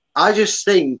I just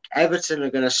think Everton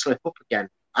are going to slip up again.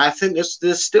 I think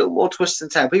there's still more twists and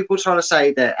turns. People trying to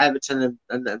say that Everton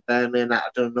and Burnley and that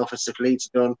have done enough as if Leeds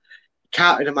have done.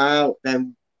 Counted them out,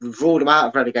 then we've ruled them out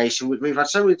of relegation. We've had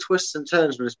so many twists and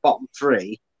turns with this bottom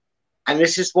 3. And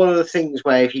this is one of the things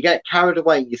where if you get carried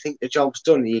away and you think the job's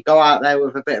done, you go out there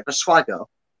with a bit of a swagger,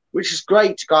 which is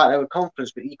great to go out there with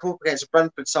confidence, but you come up against a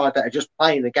Brentford side that are just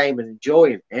playing the game and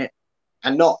enjoying it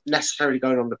and not necessarily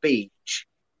going on the beach.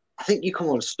 I think you come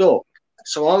unstuck.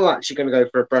 So I'm actually going to go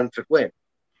for a Brentford win.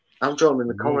 I'm drawing in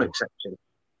the comment section.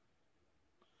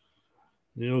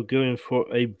 You're going for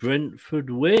a Brentford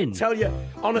win. Tell you,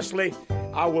 honestly,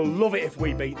 I will love it if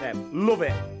we beat them. Love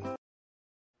it.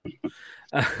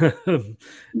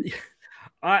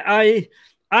 I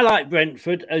like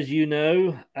Brentford, as you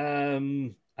know.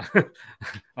 I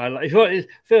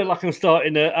feel like I'm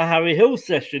starting a Harry Hill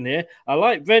session here. I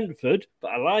like Brentford,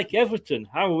 but I like Everton.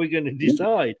 How are we going to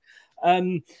decide?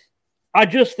 I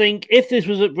just think if this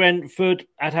was at Brentford,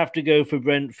 I'd have to go for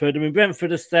Brentford. I mean,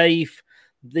 Brentford are safe.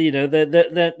 They're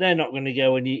not going to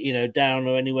go any down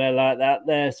or anywhere like that.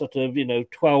 They're sort of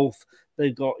 12th.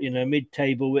 They've got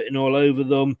mid-table written all over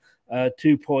them.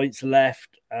 2 points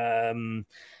left,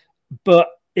 but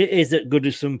it is at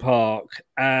Goodison Park.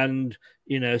 And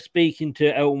speaking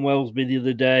to Elton Wellesby the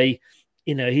other day,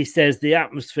 he says the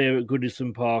atmosphere at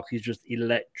Goodison Park is just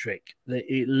electric.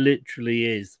 It literally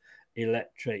is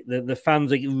electric. The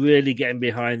fans are really getting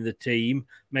behind the team.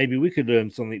 Maybe we could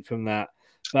learn something from that.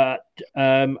 But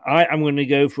I'm going to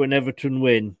go for an Everton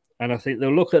win. And I think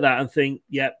they'll look at that and think,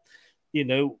 I'm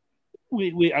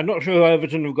not sure who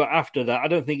Everton have got after that. I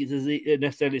don't think it's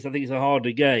necessarily, I think it's a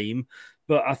harder game.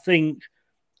 But I think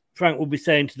Frank will be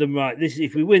saying to them, right,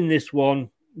 if we win this one,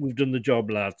 we've done the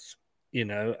job, lads.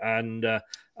 And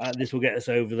this will get us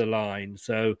over the line.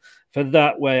 So for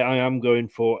that way, I am going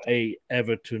for a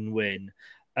Everton win.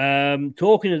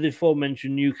 Talking of the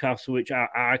aforementioned Newcastle, which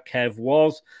our Kev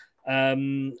was, I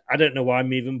don't know why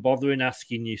I'm even bothering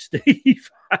asking you, Steve.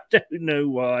 I don't know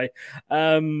why.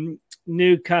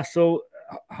 Newcastle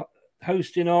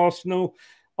hosting Arsenal.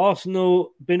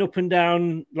 Arsenal been up and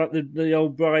down like the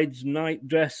old bride's night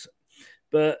dress,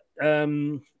 but are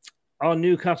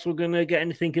Newcastle going to get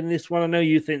anything in this one? I know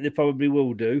you think they probably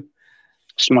will do.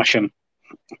 Smash them.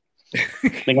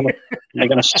 They're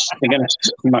gonna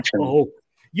smash them. Oh,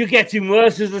 you're getting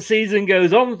worse as the season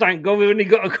goes on. Thank God we've only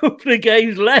got a couple of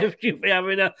games left. You'll be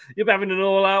having an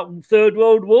all-out Third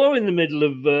World War in the middle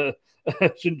of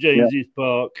St James's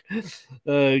Park.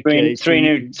 Okay,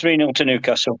 3-0 to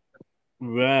Newcastle.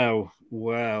 Wow.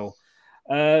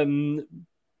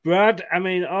 Brad, I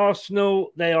mean,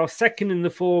 Arsenal, they are second in the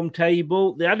form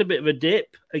table. They had a bit of a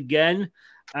dip again,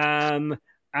 but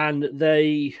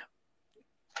they've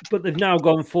now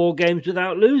gone 4 games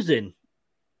without losing.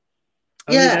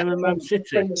 Yeah, Man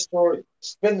City. It's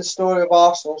been the story of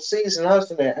Arsenal's season,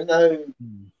 hasn't it? I know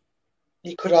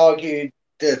you could argue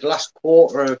the last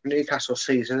quarter of Newcastle's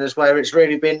season is where it's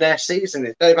really been their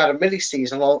season. They've had a mini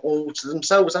season all to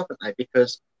themselves, haven't they?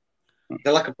 Because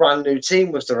they're like a brand new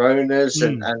team with their owners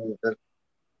and the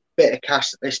bit of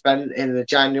cash that they spent in the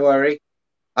January.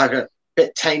 I got a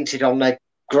bit tainted on their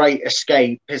great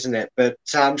escape, isn't it? But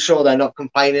I'm sure they're not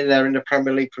complaining. They're in the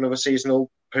Premier League for another season,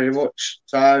 pretty much.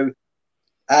 So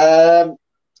the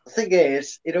thing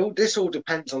is, this all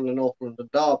depends on the North London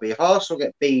derby. If Arsenal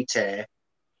get beat here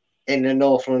in the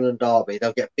North London derby,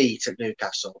 they'll get beat at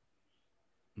Newcastle.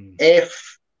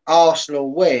 If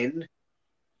Arsenal win,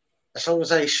 as long as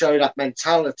they show that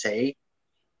mentality,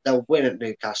 they'll win at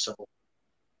Newcastle.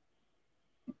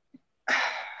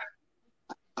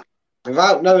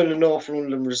 Without knowing the North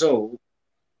London result,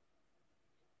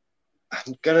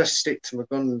 I'm going to stick to my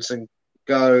guns and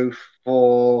go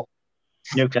for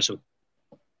Newcastle.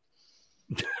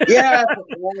 Yeah,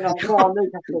 go on,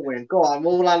 Newcastle win. Go on,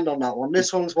 we'll land on that one.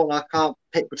 This one's one I can't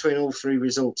pick between all 3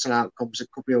 results and outcomes. It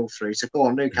could be all 3. So go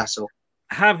on, Newcastle.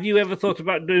 Have you ever thought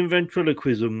about doing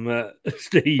ventriloquism,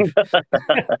 Steve? I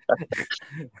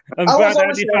was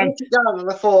honestly, I looked it down and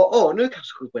I thought,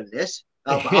 Newcastle could win this.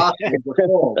 But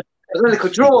then they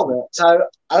could draw it. So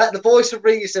I let the voice of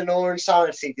reason or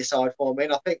insanity decide for me,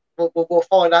 and I think we'll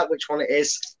find out which one it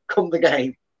is come the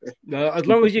game. As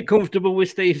long as you're comfortable with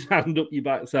Steve's hand up your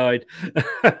backside,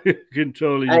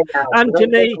 controlling you.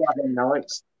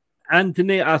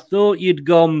 Anthony, I thought you'd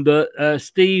gone, but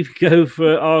Steve, go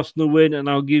for Arsenal win, and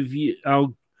I'll give you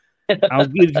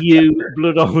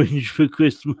blood orange for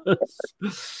Christmas.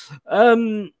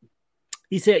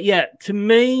 He said, "Yeah, to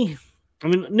me, I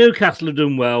mean, Newcastle have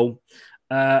done well,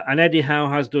 and Eddie Howe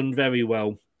has done very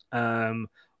well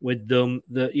with them.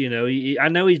 That I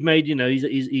know he's made,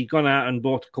 he's gone out and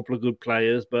bought a couple of good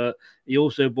players, but he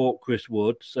also bought Chris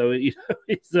Wood, so he's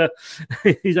had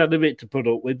a bit to put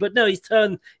up with. But no, he's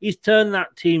turned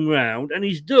that team round, and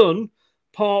he's done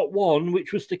part 1,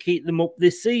 which was to keep them up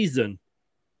this season.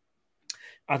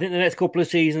 I think the next couple of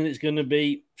seasons it's going to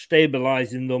be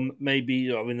stabilising them, maybe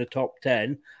in the top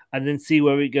 10, and then see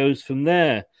where it goes from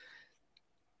there.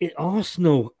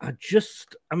 Arsenal,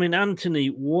 Anthony,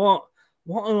 what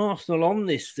are Arsenal on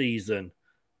this season?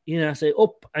 I say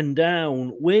up and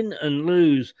down, win and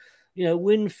lose.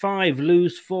 Win 5,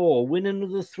 lose 4, win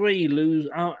another 3, lose.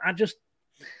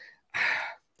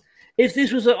 If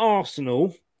this was at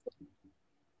Arsenal,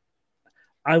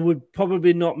 I would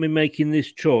probably not be making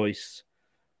this choice.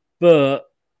 But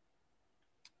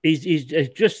he's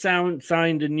just signed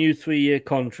a new 3-year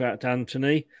contract,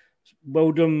 Anthony.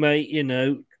 Well done, mate.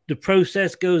 The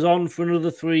process goes on for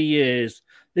another 3 years.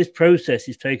 This process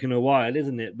is taking a while,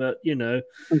 isn't it? But,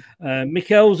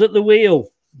 Mikel's at the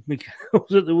wheel.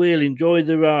 Enjoy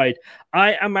the ride.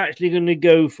 I am actually going to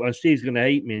go for, and Steve's going to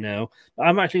hate me now, but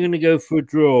I'm actually going to go for a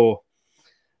draw.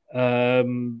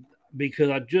 Because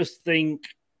I just think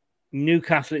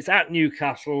Newcastle, it's at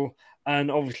Newcastle,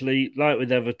 and obviously, like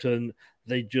with Everton,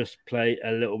 they just play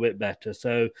a little bit better.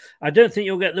 So I don't think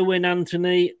you'll get the win,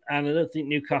 Anthony, and I don't think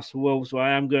Newcastle will. So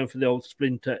I am going for the old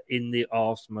splinter in the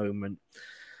arse moment.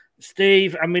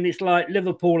 Steve, it's like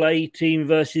Liverpool A team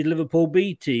versus Liverpool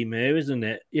B team here, isn't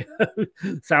it?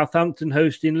 Southampton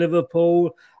hosting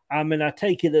Liverpool. I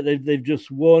take it that they've just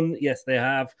won. Yes, they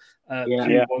have.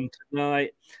 2-1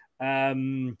 tonight.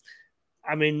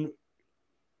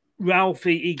 Ralph,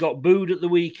 he got booed at the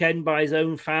weekend by his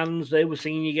own fans. They were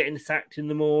singing "You're getting sacked in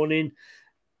the morning."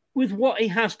 With what he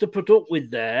has to put up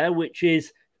with there, which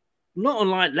is not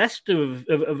unlike Leicester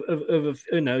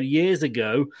of years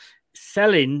ago,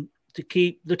 selling to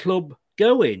keep the club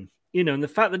going. And the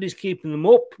fact that he's keeping them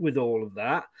up with all of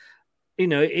that,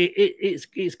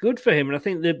 it's good for him. And I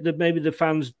think that maybe the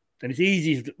fans, and it's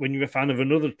easy when you're a fan of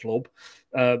another club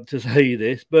to say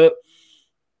this, but.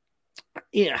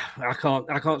 Yeah, I can't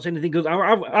say anything because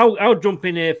I'll jump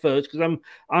in here first because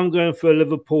I'm going for a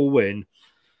Liverpool win.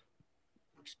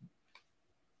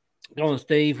 Go on,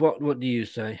 Steve. What do you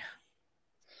say?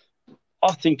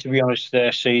 I think, to be honest,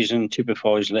 their season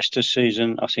typifies Leicester's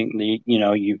season. I think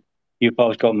you you've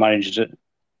both got managers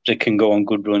that can go on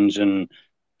good runs and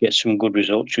get some good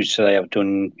results, which they have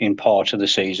done in part of the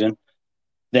season.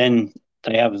 Then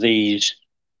they have these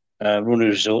run of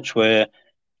results where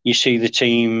you see the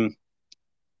team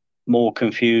more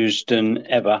confused than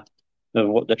ever of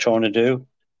what they're trying to do.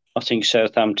 I think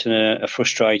Southampton are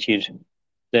frustrated,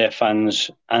 their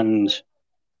fans and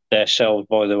themselves,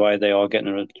 by the way they are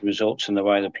getting the results and the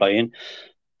way they're playing.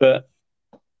 But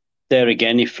there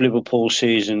again, if Liverpool's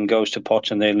season goes to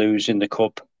pot and they lose in the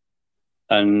Cup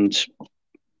and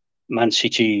Man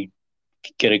City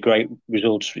get a great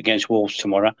result against Wolves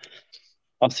tomorrow,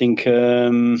 I think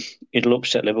it'll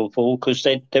upset Liverpool because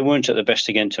they weren't at the best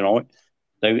again tonight.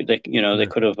 They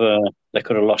could have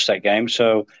lost that game.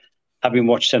 So having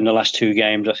watched them the last two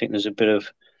games, I think there's a bit of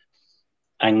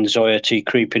anxiety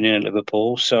creeping in at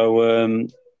Liverpool. So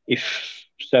if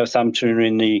Southampton are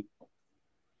in the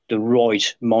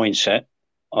right mindset,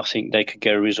 I think they could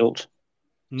get a result.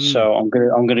 So I'm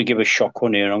going to give a shock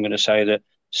one here. I'm going to say that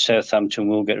Southampton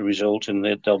will get a result and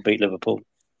they'll beat Liverpool.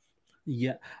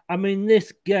 Yeah, I mean,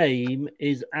 this game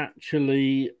is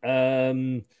actually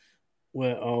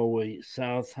where are we?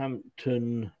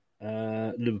 Southampton,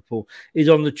 Liverpool is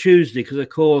on the Tuesday because, of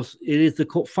course, it is the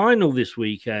cup final this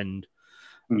weekend.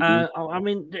 I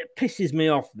mean, it pisses me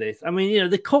off this. I mean,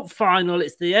 the cup final,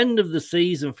 it's the end of the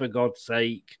season, for God's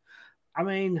sake. I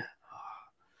mean,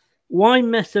 why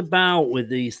mess about with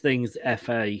these things,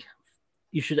 FA?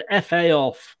 You should FA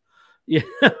off. Yeah,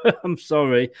 I'm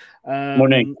sorry.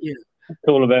 Money. Yeah. It's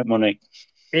all about money.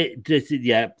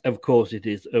 Yeah, of course it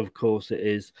is. Of course it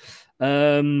is.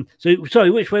 So,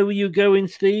 sorry, which way were you going,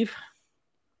 Steve?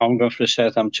 I'm going for a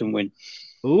Southampton win.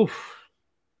 Oof.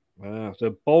 It's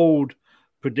a bold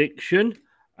prediction.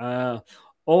 All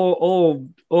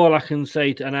I can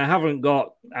say, and I haven't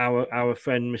got our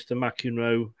friend Mr.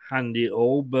 McEnroe handy at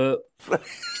all, but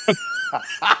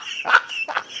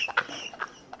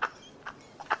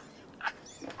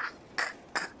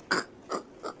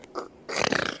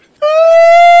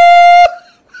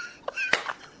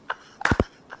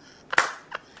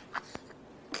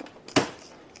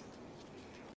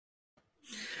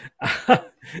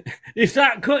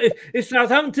if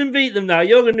Southampton beat them now,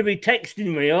 you're going to be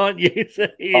texting me, aren't you?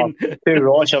 Saying... too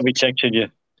right, I'll be texting you.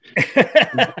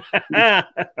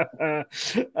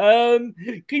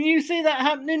 Can you see that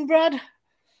happening, Brad?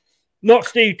 Not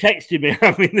Steve texting me.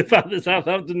 I mean, the fact that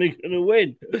Southampton are going to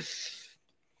win.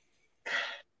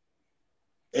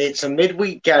 It's a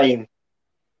midweek game.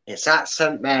 It's at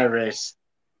St Mary's.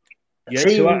 Yeah,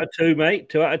 2 out of 2, mate.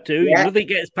 2 out of 2. Yeah. Nothing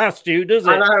gets past you, does it?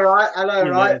 I know,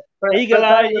 right?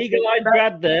 Eagle-eyed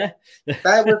Brad there.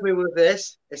 Bear with me with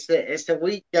this. It's a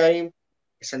week game.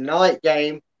 It's a night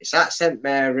game. It's at St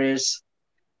Mary's.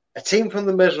 A team from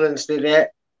the Midlands did it.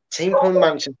 A team from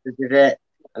Manchester did it.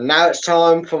 And now it's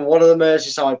time for one of the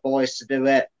Merseyside boys to do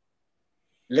it.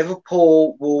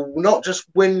 Liverpool will not just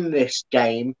win this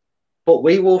game, but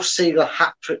we will see the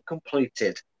hat-trick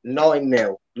completed.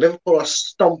 9-0. Liverpool are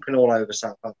stomping all over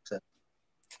Southampton.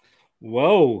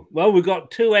 Whoa. Well, we've got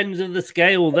two ends of the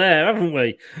scale there, haven't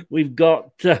we? We've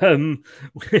got... I know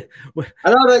I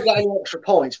don't get any extra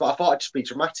points, but I thought I'd just be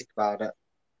dramatic about it.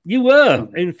 You were.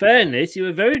 In fairness, you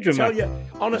were very dramatic. I tell you,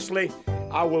 honestly,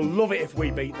 I will love it if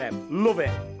we beat them. Love it.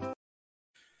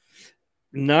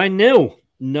 9-0.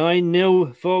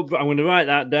 9-0 for... I'm going to write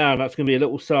that down. That's going to be a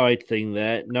little side thing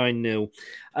there. 9-0.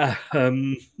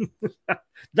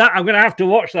 That I'm going to have to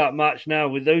watch that match now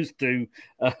with those two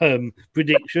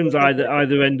predictions,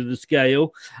 either end of the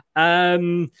scale.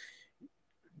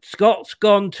 Scott's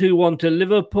gone 2-1 to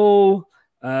Liverpool.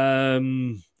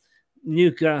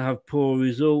 Newcastle have poor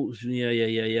results.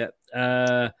 Yeah.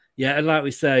 And like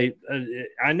we say,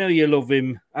 I know you love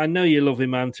him. I know you love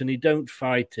him, Anthony. Don't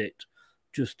fight it.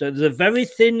 Just there's a very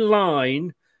thin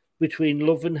line between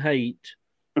love and hate,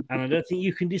 and I don't think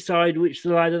you can decide which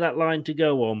side of that line to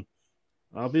go on.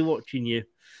 I'll be watching you.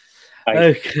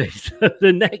 Okay, so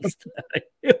the next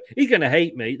he's going to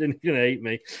hate me. Then he's going to hate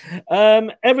me.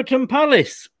 Everton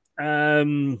Palace.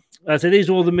 I said these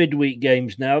are all the midweek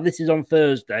games now. This is on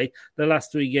Thursday. The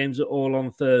last three games are all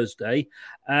on Thursday.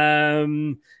 I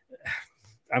mean,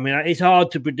 it's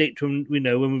hard to predict when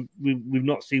we've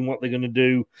not seen what they're going to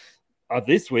do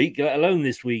this week, let alone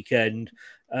this weekend.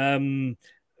 Are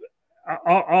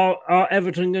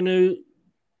Everton going to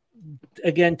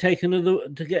again get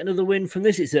another win from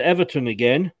this? It's at Everton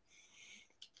again.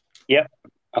 Yeah,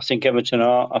 I think Everton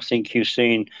are. I think you've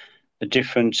seen a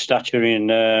different stature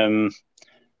in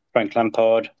Frank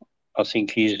Lampard. I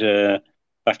think he's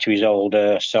back to his old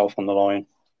self on the line,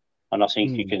 and I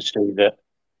think you can see that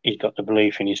he's got the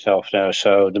belief in himself now.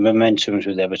 So the momentum's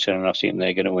with Everton, and I think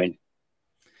they're going to win.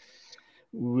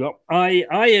 Well,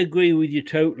 I agree with you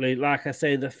totally. Like I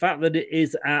say, the fact that it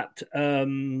is at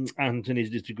Anthony's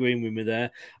disagreeing with me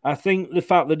there. I think the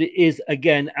fact that it is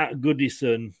again at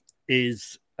Goodison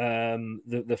is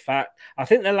the fact. I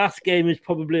think their last game is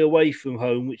probably away from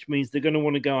home, which means they're going to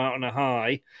want to go out on a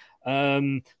high.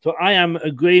 So I am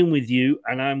agreeing with you,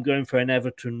 and I'm going for an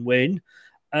Everton win.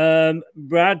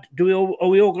 Brad, are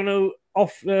we all going to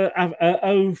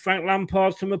owe Frank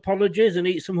Lampard some apologies and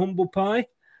eat some humble pie?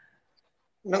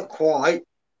 Not quite,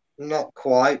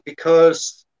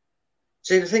 because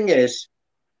see the thing is,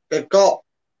 they've got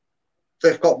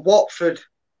Watford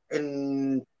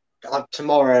in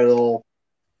tomorrow, or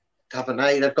haven't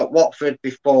they? They've got Watford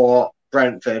before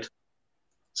Brentford,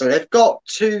 so they've got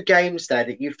 2 games there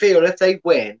that you feel if they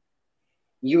win,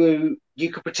 you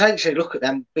could potentially look at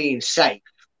them being safe,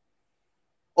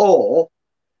 or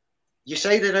you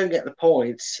say they don't get the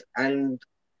points and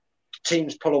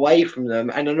teams pull away from them,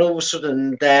 and then all of a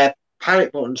sudden their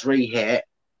panic buttons re-hit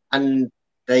and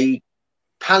they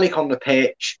panic on the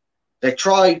pitch. They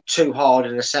try too hard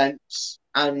in a sense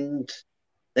and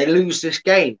they lose this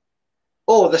game.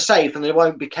 Or they're safe and they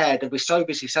won't be cared. They'll be so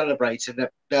busy celebrating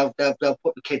that they'll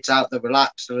put the kids out, they'll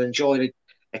relax, they'll enjoy the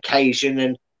occasion,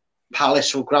 and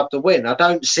Palace will grab the win. I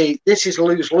don't see this is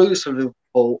lose for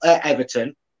Liverpool at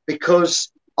Everton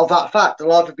because of that fact.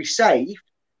 They'll either be safe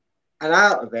and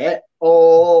out of it,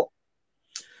 or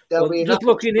they'll be just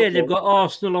looking here. They've got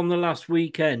Arsenal on the last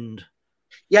weekend.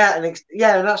 Yeah, and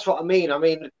that's what I mean. I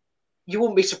mean, you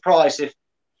wouldn't be surprised if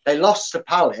they lost to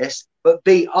Palace but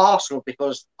beat Arsenal,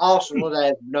 because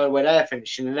Arsenal know where they're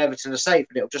finishing and Everton are safe,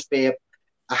 and it'll just be a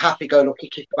happy-go-lucky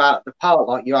kick about the park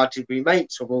like you had to be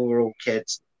mates when we were all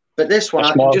kids. But this one,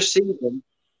 I can just see them.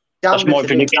 That's my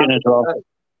prediction as well.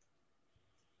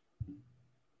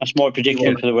 That's my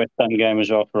prediction for the West Ham game as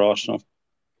well for Arsenal.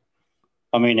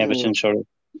 I mean Everton, sorry.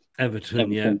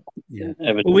 Everton, yeah.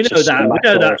 Everton, well, we know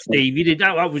that, Steve. You didn't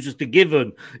know that was just a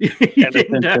given. You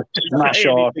didn't have to say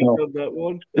anything on that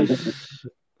one.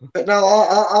 But no,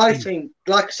 I think,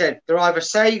 like I said, they're either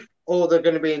safe or they're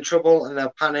going to be in trouble and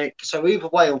they'll panic. So either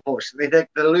way, unfortunately, they're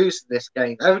losing this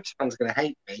game. Everton fans are going to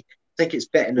hate me. I think it's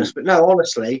bitterness. But no,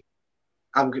 honestly,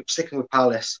 I'm sticking with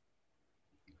Palace.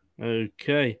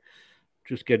 Okay.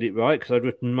 Just get it right, because I'd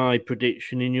written my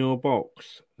prediction in your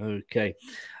box. Okay.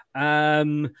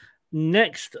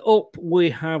 Next up,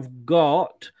 we have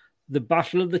got the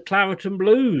Battle of the Claret and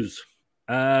Blues.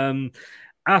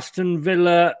 Aston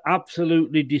Villa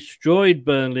absolutely destroyed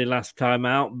Burnley last time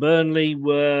out. Burnley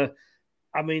were,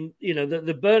 I mean, you know,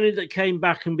 the Burnley that came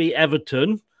back and beat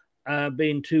Everton,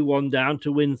 being 2-1 down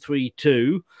to win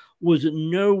 3-2, was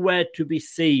nowhere to be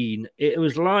seen. It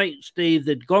was like, Steve,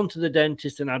 they'd gone to the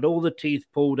dentist and had all the teeth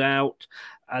pulled out,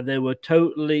 and they were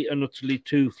totally and utterly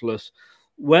toothless.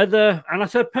 And I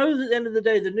suppose at the end of the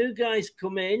day, the new guys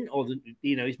come in, or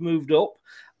he's moved up,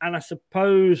 and I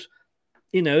suppose,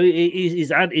 you know, he's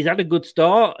had a good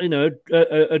start. You know,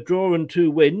 a draw and 2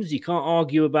 wins. You can't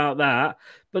argue about that.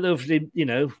 But obviously, you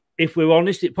know, if we're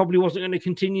honest, it probably wasn't going to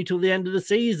continue till the end of the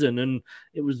season, and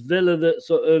it was Villa that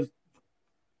sort of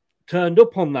turned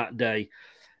up on that day.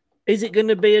 Is it going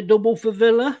to be a double for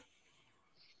Villa?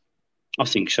 I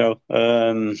think so.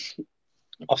 I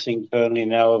think Burnley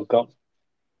now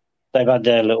they've had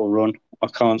their little run. I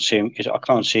can't see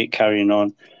it carrying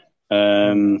on.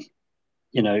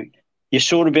 You know, you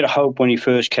saw a bit of hope when he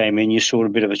first came in. You saw a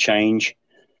bit of a change,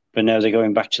 but now they're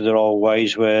going back to their old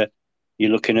ways where you're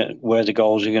looking at where the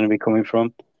goals are going to be coming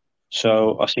from.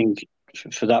 So I think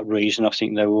for that reason, I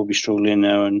think they will be struggling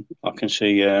now, and I can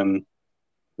see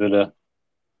Villa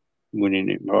winning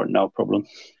it right now, problem.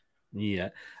 Yeah.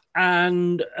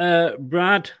 And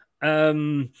Brad,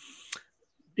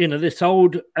 you know, they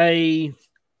sold a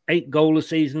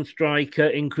 8-goal-a-season striker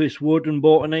in Chris Wood and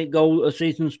bought an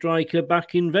 8-goal-a-season striker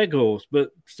back in Weghorst,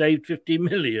 but saved 50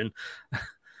 million.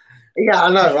 Yeah,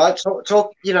 I know, right?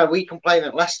 Talk. You know, we complain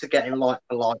at Leicester getting like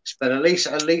for likes, but at least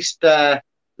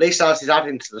ours is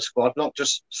adding to the squad, not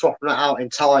just swapping it out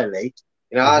entirely.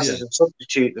 You know, ours is a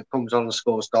substitute that comes on and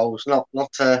scores goals, not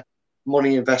a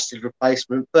money invested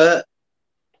replacement. But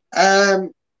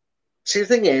see, the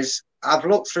thing is, I've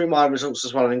looked through my results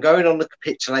as well, and going on the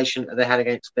capitulation that they had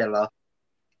against Villa,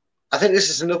 I think this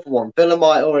is another one. Villa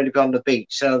might already be on the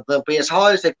beach, so they'll be as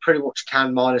high as they pretty much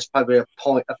can, minus probably a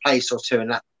place or two,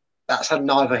 and that's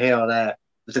neither here or there,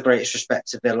 with the greatest respect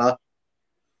to Villa.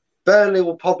 Burnley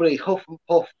will probably huff and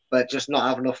puff, but just not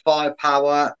have enough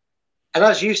firepower. And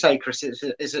as you say, Chris, it's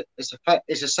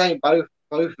the same. Both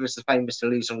of us are famous to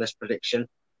lose on this prediction.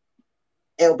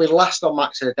 It'll be last on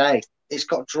match of the day. It's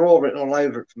got draw written all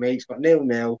over it for me. It's got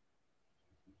 0-0.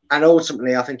 And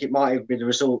ultimately, I think it might have been the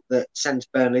result that sent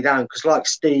Burnley down. Because like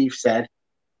Steve said,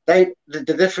 the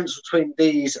difference between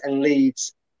these and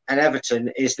Leeds and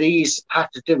Everton is these had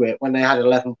to do it when they had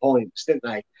 11 points, didn't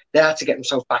they? They had to get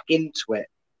themselves back into it.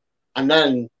 And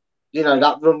then,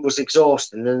 that run was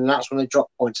exhausting, and that's when they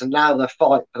dropped points. And now they're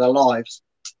fighting for their lives.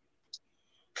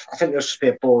 I think it'll just be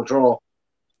a ball draw.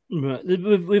 Right.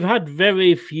 We've had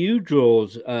very few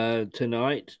draws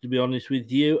tonight, to be honest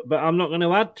with you, but I'm not going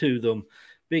to add to them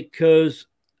because,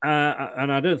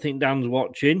 and I don't think Dan's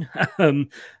watching,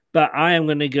 but I am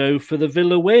going to go for the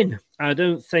Villa win. I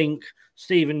don't think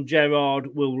Steven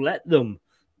Gerrard will let them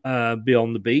be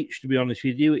on the beach, to be honest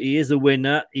with you. He is a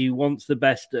winner. He wants the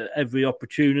best at every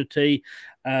opportunity.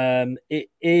 It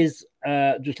is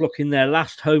just looking their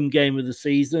last home game of the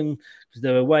season because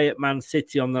they're away at Man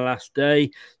City on the last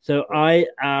day. So I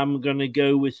am going to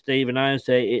go with Steve and I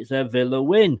say it's a Villa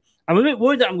win. I'm a bit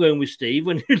worried that I'm going with Steve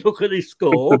when you look at his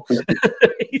score.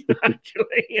 He's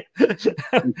actually,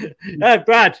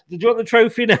 Brad, did you want the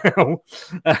trophy now?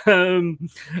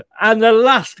 And the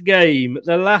last game, it's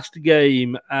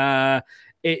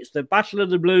the Battle of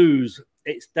the Blues.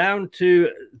 It's down to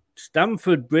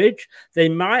Stamford Bridge. They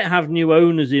might have new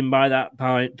owners in by that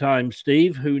time,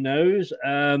 Steve. Who knows?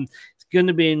 It's going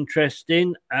to be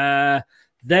interesting.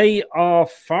 They are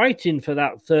fighting for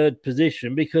that third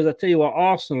position because I tell you what,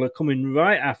 Arsenal are coming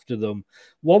right after them.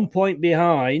 1 point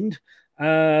behind.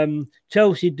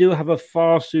 Chelsea do have a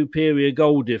far superior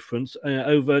goal difference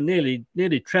over nearly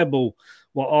treble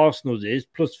what Arsenal's is,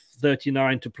 plus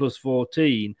 39 to plus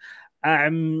 14.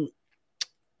 I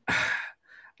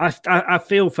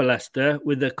feel for Leicester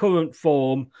with their current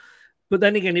form, but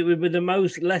then again, it would be the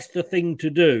most Leicester thing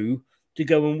to do to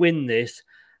go and win this,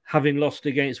 having lost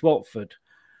against Watford.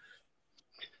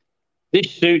 This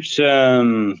suits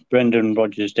Brendan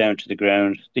Rodgers down to the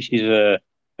ground. This is a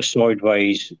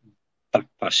sideways back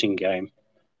passing game.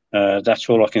 That's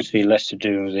all I can see Leicester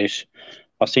doing with this.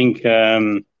 I think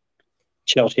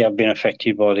Chelsea have been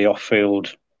affected by the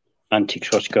off-field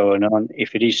antics, what's going on.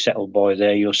 If it is settled by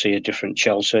there, you'll see a different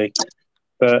Chelsea.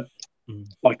 But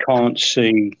I can't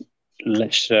see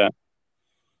Leicester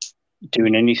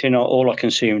doing anything. All I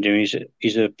can see him doing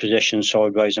is a possession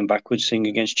sideways and backwards thing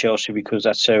against Chelsea because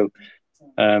that's how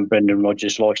Brendan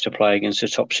Rodgers likes to play against the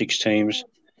top six teams.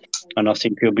 And I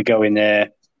think he'll be going there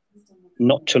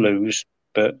not to lose,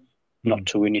 but not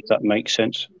to win, if that makes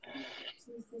sense.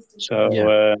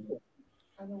 So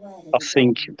I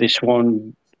think this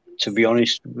one, to be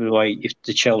honest, if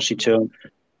the Chelsea turn,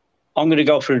 I'm going to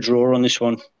go for a draw on this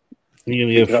one. You're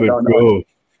going to go for a draw?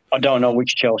 I don't know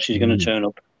which Chelsea is going to turn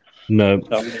up. No.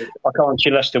 So I can't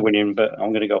see Leicester winning, but I'm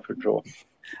going to go for a draw.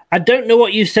 I don't know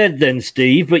what you said then,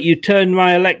 Steve, but you turned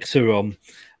my Alexa on.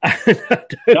 I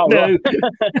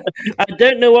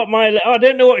don't know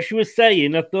what she was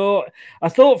saying. I thought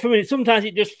for a minute, sometimes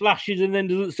it just flashes and then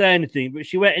doesn't say anything, but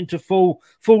she went into full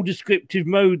descriptive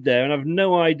mode there, and I've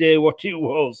no idea what it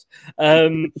was.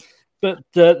 But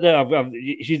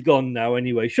she's gone now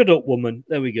anyway. Shut up, woman.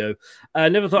 There we go. I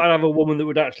never thought I'd have a woman that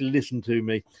would actually listen to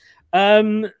me.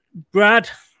 Brad?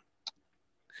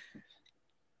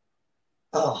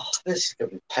 Oh, this is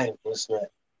going to be painful, isn't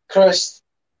it? Chris,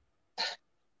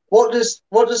 what does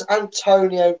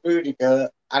Antonio Rudiger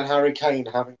and Harry Kane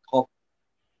have in common?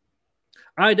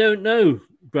 I don't know,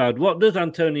 Brad. What does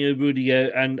Antonio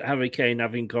Rudiger and Harry Kane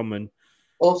have in common?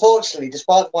 Well, unfortunately,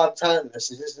 despite why I'm telling this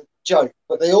isn't a joke,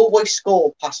 but they always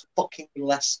score past fucking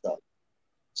Leicester.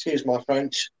 Excuse my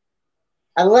French.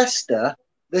 And Leicester,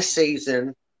 this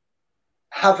season,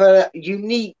 have a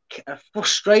unique,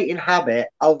 frustrating habit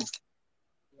of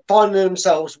finding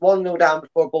themselves 1-0 down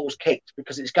before a ball's kicked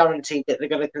because it's guaranteed that they're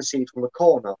going to concede from the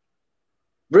corner.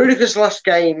 Rudiger's last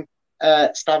game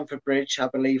at Stamford Bridge, I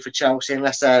believe, for Chelsea,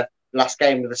 unless their last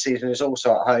game of the season is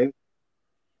also at home.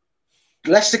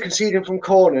 Leicester conceding from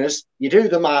corners, you do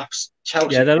the maths.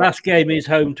 Chelsea. Yeah, the last game is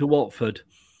home to Watford.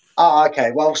 Ah,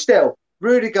 okay. Well, still,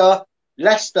 Rudiger,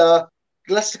 Leicester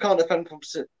can't defend from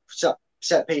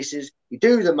set pieces. You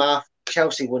do the math,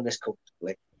 Chelsea win this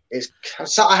comfortably.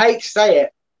 I hate to say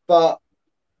it, but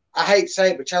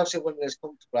Chelsea win this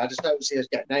comfortably. I just don't see us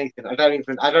getting anything. I don't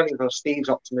even have Steve's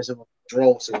optimism of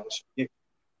draw to us.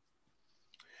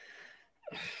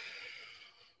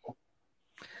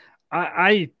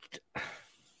 I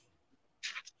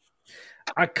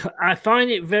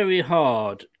find it very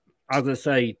hard, as I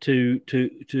say, to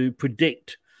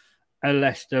predict a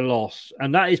Leicester loss,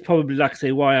 and that is probably, like I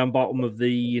say, why I'm bottom of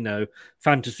the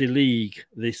fantasy league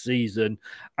this season.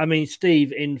 I mean,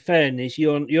 Steve, in fairness,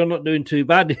 you're not doing too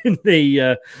bad in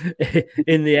the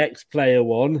X Player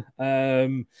one.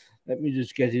 Let me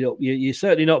just get it up. You're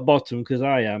certainly not bottom because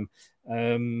I am.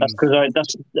 That's because I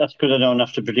don't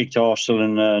have to predict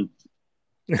Arsenal and.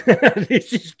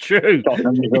 This is true.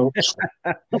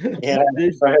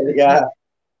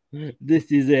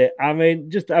 This is it. I mean,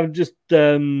 I'm just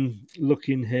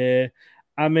looking here.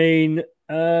 I mean,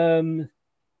 actually,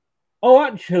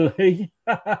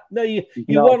 no, you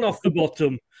won off the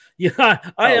bottom. Yeah,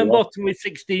 I am bottom with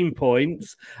 16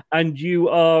 points, and you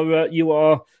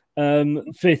are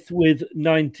fifth with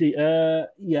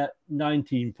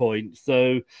 19 points.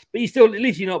 So, but you still, at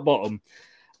least you're not bottom.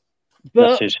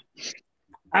 But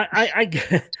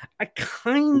I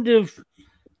kind of,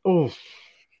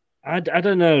 I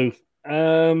don't know.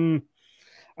 I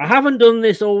haven't done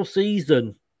this all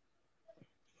season.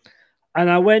 And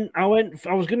I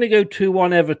was going to go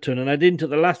 2-1 Everton, and I didn't at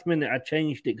the last minute. I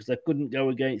changed it because I couldn't go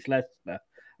against Leicester,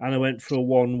 and I went for a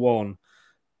 1-1.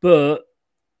 But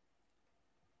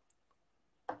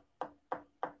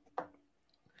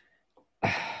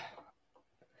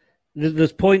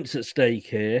there's points at stake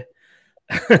here.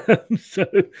 So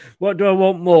what do I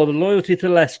want more? The loyalty to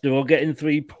Leicester or getting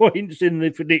 3 points in the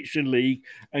prediction league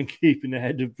and keeping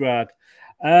ahead of Brad?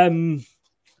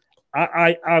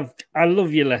 I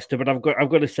love you, Leicester, but I've got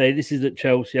to say this is at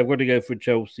Chelsea. I've got to go for a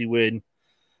Chelsea win.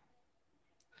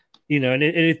 You know, and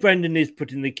if Brendan is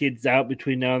putting the kids out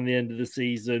between now and the end of the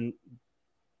season,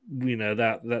 you know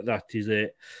that is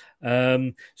it.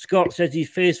 Scott says he's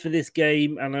fierce for this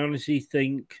game, and I honestly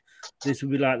think this will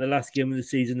be like the last game of the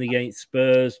season against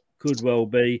Spurs. Could well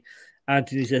be.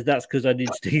 Anthony says that's because I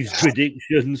did Steve's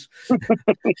predictions.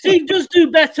 Steve does do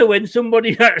better when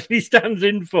somebody actually stands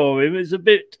in for him. It's a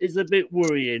bit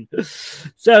worrying.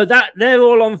 So that they're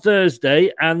all on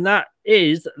Thursday, and that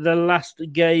is the last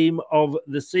game of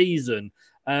the season.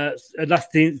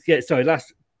 Last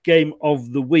game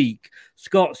of the week.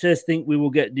 Scott says think we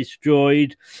will get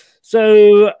destroyed.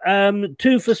 So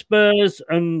 2 for Spurs,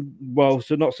 and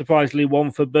so not surprisingly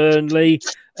 1 for Burnley.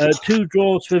 2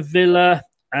 draws for Villa.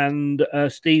 And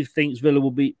Steve thinks Villa will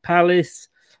beat Palace.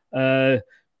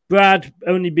 Brad,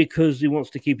 only because he wants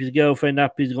to keep his girlfriend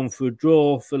happy, has gone for a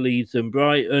draw for Leeds and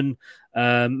Brighton.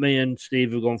 Me and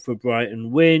Steve have gone for a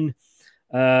Brighton win.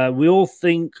 We all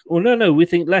think, we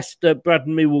think Leicester, Brad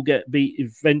and me will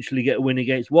eventually get a win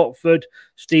against Watford.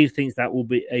 Steve thinks that will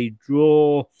be a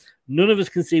draw. None of us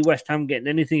can see West Ham getting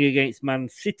anything against Man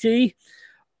City,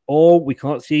 or we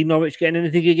can't see Norwich getting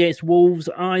anything against Wolves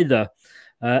either.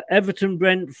 Everton,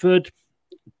 Brentford.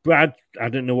 Brad, I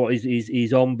don't know what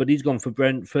he's on, but he's gone for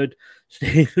Brentford.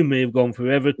 Steve and me have gone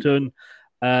for Everton.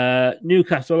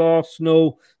 Newcastle,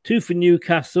 Arsenal. 2 for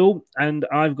Newcastle, and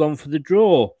I've gone for the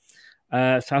draw.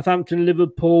 Southampton,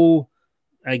 Liverpool.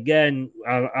 Again,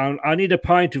 I need a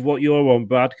pint of what you're on,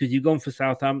 Brad, because you've gone for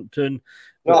Southampton.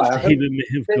 But Steve and me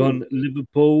have gone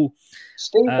Liverpool.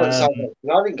 Steve went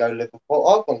Southampton. I didn't go Liverpool.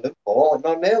 I've gone Liverpool.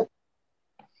 9-0.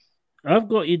 I've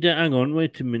got you down. Hang on,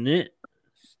 wait a minute.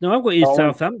 No, I've got you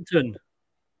Southampton.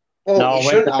 Well, no, I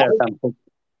went to Southampton.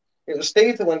 It was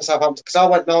Steve that went to Southampton because I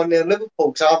went 9-0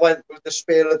 Liverpool because I went with the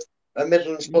spiel of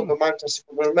Midlands Club and Manchester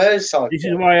and Merseyside. This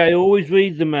is why I always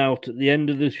read them out at the end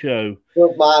of the show.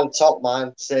 Good man, top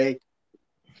man, see.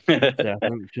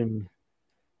 Southampton.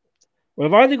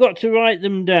 Well, I've either got to write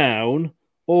them down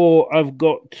or I've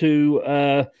got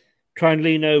to try and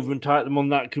lean over and type them on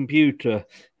that computer.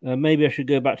 Maybe I should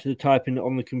go back to the typing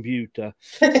on the computer.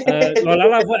 Well,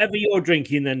 I'll have whatever you're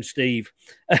drinking then, Steve,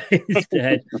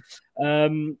 instead.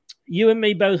 You and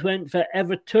me both went for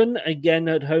Everton, again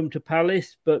at home to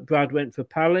Palace, but Brad went for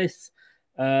Palace.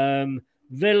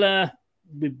 Villa,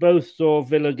 we both saw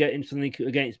Villa getting something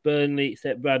against Burnley,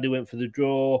 except Bradley went for the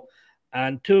draw.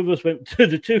 And 2 of us went to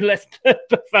the 2 Leicester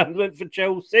fans went for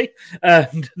Chelsea,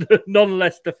 and the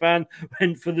non-Leicester fan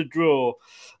went for the draw.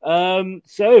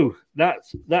 So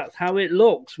that's how it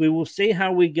looks. We will see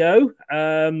how we go.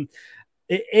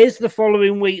 It is the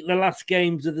following week, the last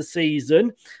games of the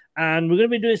season, and we're going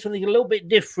to be doing something a little bit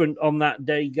different on that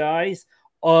day, guys.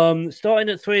 Starting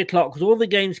at 3:00, because all the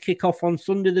games kick off on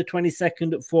Sunday the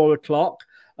 22nd at 4:00.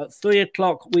 At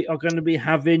 3:00, we are going to be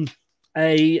having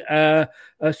a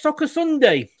Soccer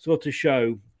Sunday sort of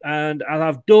show, and I'll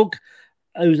have Doug,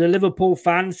 who's a Liverpool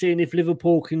fan, seeing if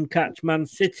Liverpool can catch Man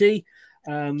City.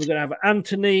 We're going to have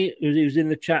Anthony, who's in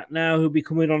the chat now, who'll be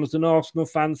coming on as an Arsenal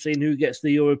fan, seeing who gets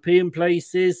the European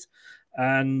places.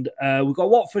 And we've got a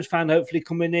Watford fan hopefully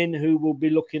coming in who will be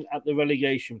looking at the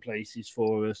relegation places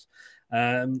for us.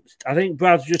 I think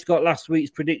Brad's just got last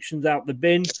week's predictions out the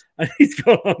bin and he's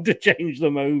gone on to change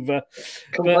them over.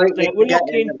 Completely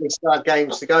forgetting that we still had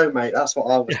games to go, mate. That's what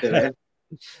I was doing.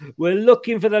 We're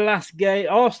looking for the last game.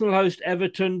 Arsenal host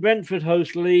Everton, Brentford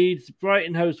host Leeds,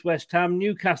 Brighton host West Ham,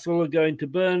 Newcastle are going to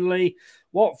Burnley,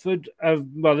 Watford,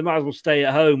 well, they might as well stay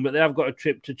at home, but they have got a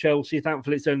trip to Chelsea.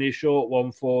 Thankfully, it's only a short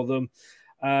one for them.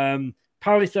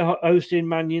 Palace are hosting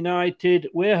Man United.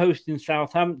 We're hosting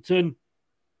Southampton.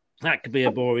 That could be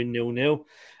a boring 0-0.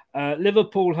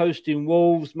 Liverpool hosting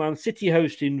Wolves, Man City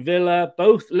hosting Villa.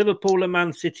 Both Liverpool and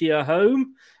Man City are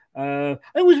home. I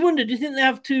always wondered, do you think they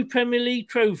have 2 Premier League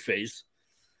trophies?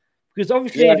 Because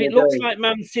obviously, if it looks like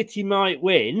Man City might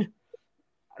win,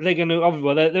 they're going to,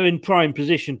 well, they're in prime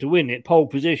position to win it, pole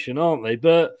position, aren't they?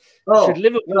 But should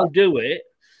Liverpool do it?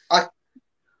 I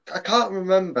can't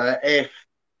remember if,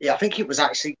 I think it was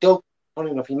actually Doug,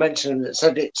 funny enough, you mentioned that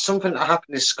said it's something that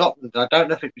happened in Scotland. I don't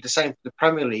know if it'd be the same for the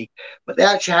Premier League, but they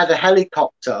actually had a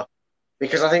helicopter.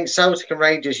 Because I think Celtic and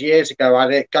Rangers years ago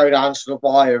had it go down to the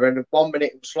wire, and 1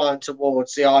 minute it was flying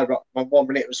towards the IROC, and 1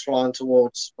 minute it was flying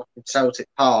towards Celtic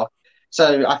Park.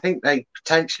 So I think they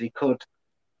potentially could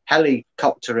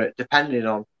helicopter it, depending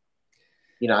on,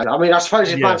 I mean, I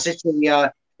suppose if Man City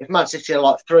are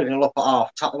like 3-0 up at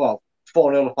half time, well,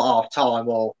 4-0 up at half time,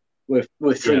 or with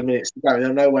 3 minutes to go,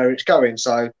 they'll know where it's going.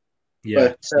 So,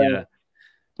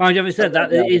 Mind you, having said that,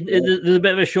 there's a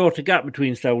bit of a shorter gap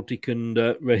between Celtic and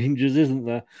Rangers, isn't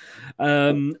there?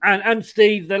 And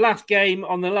Steve, the last game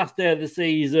on the last day of the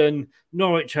season,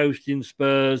 Norwich hosting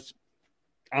Spurs.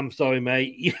 I'm sorry,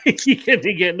 mate, you can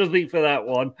get nothing for that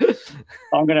one.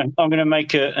 I'm gonna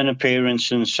make an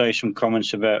appearance and say some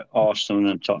comments about Arsenal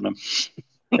and Tottenham.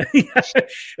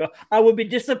 Sure. I would be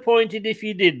disappointed if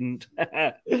you didn't.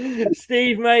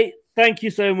 Steve, mate, thank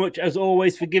you so much, as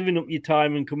always, for giving up your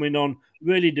time and coming on.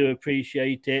 Really do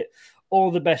appreciate it. All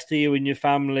the best to you and your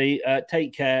family.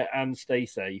 Take care and stay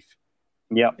safe.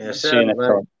 Yeah, see you next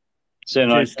time. See you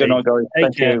next time. Good night, guys.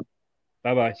 Thank you.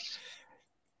 Bye-bye.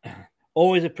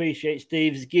 Always appreciate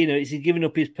Steve's, he's giving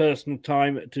up his personal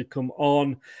time to come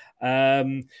on.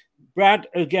 Brad,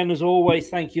 again, as always,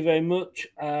 thank you very much.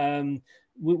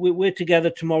 We're together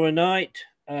tomorrow night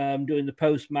doing the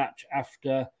post-match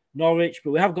after Norwich,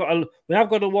 but we have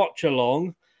got a watch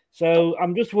along. So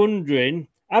I'm just wondering,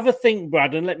 have a think,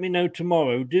 Brad, and let me know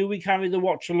tomorrow. Do we carry the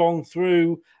watch along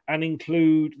through and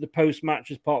include the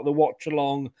post-match as part of the watch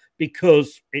along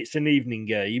because it's an evening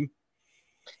game?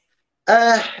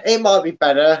 It might be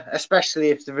better,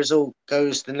 especially if the result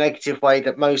goes the negative way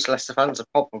that most Leicester fans are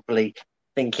probably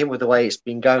thinking with the way it's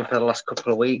been going for the last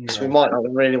couple of weeks. Yeah. We might not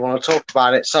really want to talk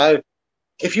about it. So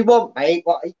if you want, mate,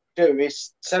 what you can do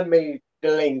is send me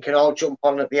the link and I'll jump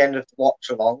on at the end of the watch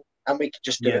along and we can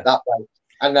just do it that way.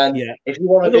 And then if you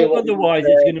want to do otherwise,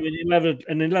 it's going to be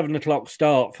an 11 o'clock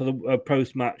start for the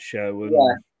post-match show.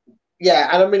 And... Yeah.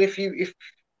 And I mean, if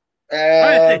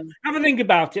have a think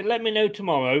about it, let me know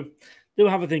tomorrow. Do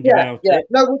have a think about it.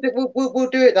 No, we'll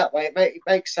do it that way. It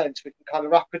makes sense. We can kind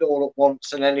of wrap it all at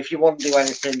once, and then if you want to do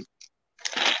anything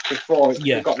before,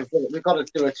 we've got to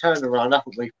do a turnaround,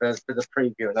 haven't we, for the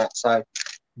preview and that? So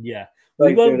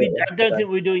we won't be. I don't think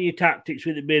we're doing your tactics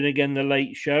with it being again the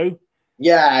late show.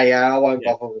 I won't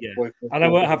bother. And I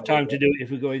won't have time to do it if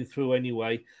we're going through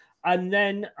anyway. And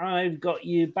then I've got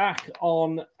you back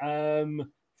on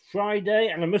Friday,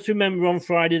 and I must remember on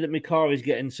Friday that my car is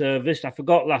getting serviced. I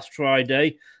forgot last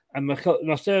Friday, and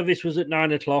my service was at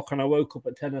 9 o'clock, and I woke up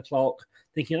at 10 o'clock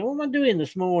thinking, what am I doing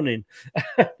this morning? So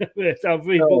I've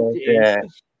rebooked it in.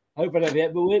 Hope I don't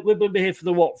forget, but we'll be here for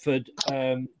the Watford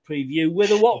preview.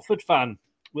 We're a Watford fan,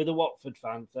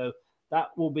 so that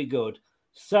will be good.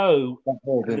 So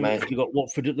you've got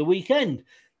Watford at the weekend.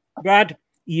 Brad,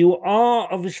 you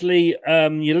are obviously,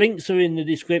 your links are in the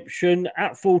description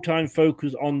at Full-Time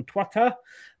Focus on Twitter,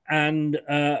 and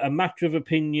A Matter of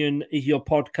Opinion is your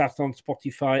podcast on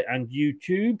Spotify and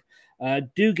YouTube.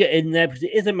 Do get in there because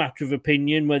it is a matter of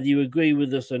opinion, whether you agree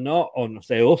with us or not, or not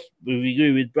say us, whether we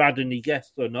agree with Brad and his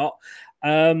guests or not.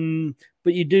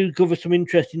 But you do cover some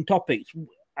interesting topics.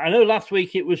 I know last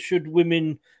week it was should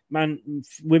women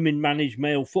manage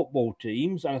male football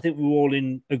teams, and I think we were all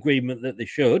in agreement that they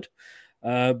should.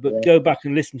 But go back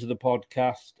and listen to the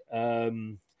podcast.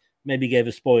 Maybe gave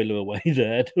a spoiler away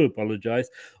there. I do apologise.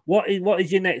 What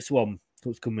is your next one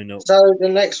that's coming up? So the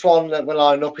next one that we'll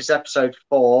line up is episode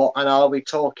 4, and I'll be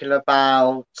talking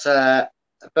about a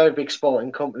very big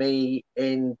sporting company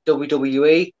in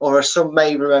WWE, or as some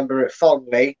may remember it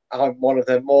fondly, I'm one of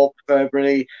them, more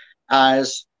preferably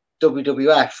as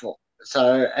WWF.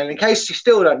 So, and in case you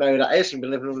still don't know who that is, you've been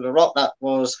living under the rock, that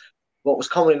was what was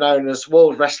commonly known as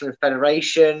World Wrestling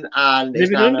Federation, and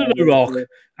living under the rock.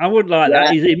 I wouldn't like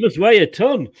that. He must weigh a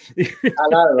ton. I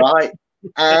know, right?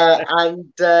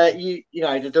 And you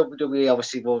know, the WWE,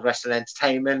 obviously World Wrestling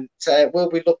Entertainment, we'll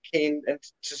be looking and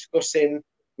discussing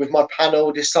with my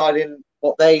panel, deciding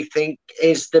what they think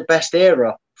is the best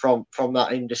era from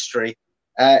that industry.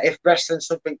 If wrestling's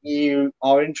something you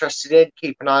are interested in,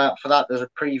 keep an eye out for that. There's a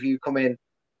preview coming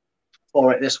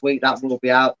for it this week that will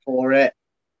be out for it.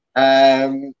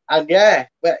 And yeah,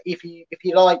 but if you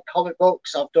like comic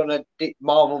books, I've done a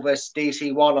Marvel vs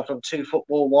DC one. I've done 2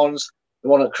 football ones, the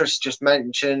one that Chris just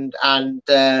mentioned, and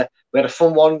we had a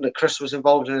fun one that Chris was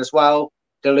involved in as well.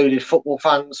 Deluded Football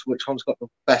Fans, which one's got the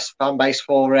best fan base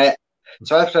for it.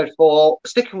 So episode 4,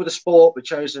 sticking with the sport but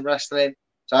chosen wrestling.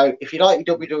 So if you like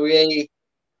your WWE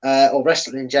or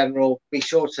wrestling in general, be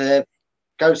sure to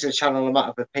go to the channel A Matter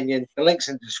of Opinion. The link's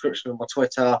in the description of my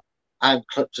Twitter, and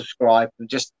click subscribe and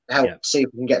just help see if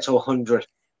we can get to 100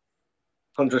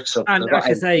 subs. And like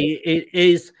I say, it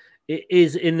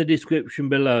is in the description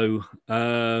below.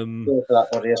 For that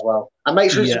body as well, and make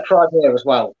sure you subscribe here as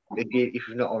well if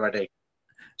you've not already.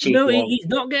 No, he's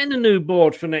not getting a new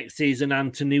board for next season,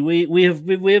 Anthony. We have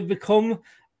become,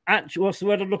 actually, what's the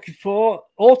word I'm looking for?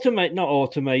 Not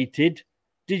automated,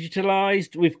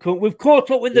 digitalized. We've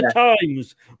caught up with the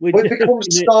times. We've become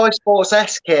Sky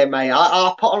Sports-esque here, mate.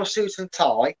 I put on a suit and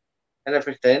tie and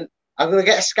everything. I'm going to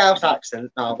get a Scouse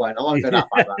accent. No, I won't. I won't go that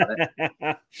bad about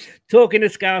it. Talking a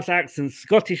Scouse accent,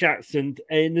 Scottish accent,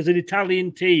 and there's an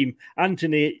Italian team.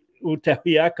 Anthony will tell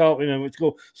you, I can't remember. It's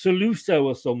called Soluso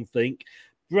or something.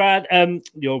 Brad.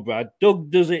 Doug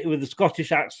does it with a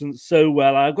Scottish accent so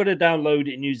well. I've got to download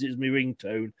it and use it as my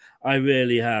ringtone. I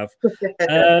really have.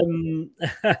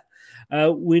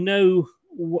 We know,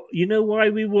 why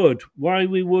we would. Why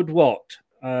we would what?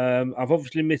 I've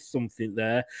obviously missed something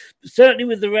there. But certainly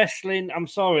with the wrestling, I'm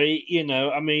sorry,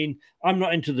 I'm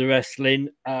not into the wrestling.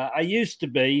 I used to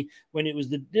be when it was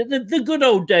the good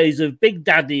old days of Big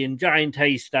Daddy and Giant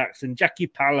Haystacks and Jackie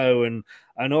Pallo and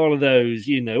all of those,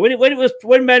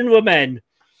 when men were men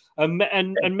and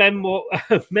men wore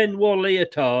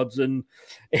leotards and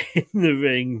in the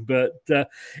ring. But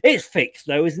it's fixed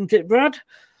though, isn't it, Brad?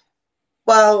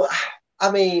 Well, I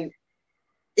mean,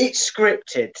 it's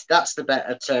scripted. That's the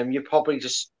better term. You probably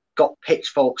just got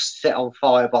pitchforks set on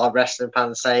fire by wrestling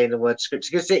fans saying the word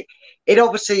scripted, because it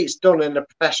obviously it's done in a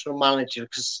professional manager,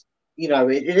 because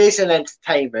it is an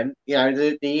entertainment.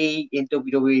 The E in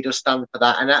WWE does stand for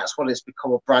that, and that's what it's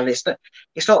become a brand. It's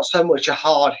not so much a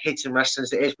hard hitting wrestling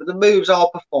as it is, but the moves are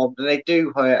performed and they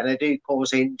do hurt and they do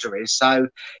cause injuries. So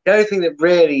the only thing that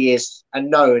really is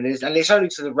unknown is, and it's only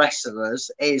to the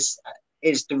wrestlers, is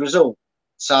the result.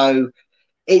 So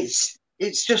it's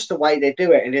just the way they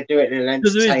do it, and they do it in an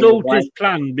entertaining way. The result is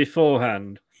planned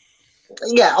beforehand.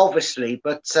 Yeah, obviously,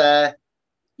 but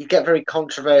you get very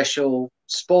controversial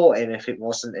sporting if it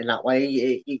wasn't in that way.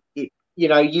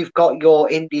 You've got your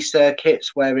indie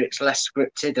circuits where it's less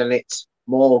scripted and it's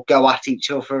more go at each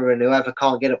other, and whoever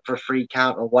can't get up for a free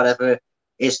count or whatever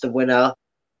is the winner.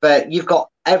 But you've got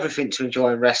everything to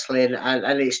enjoy in wrestling,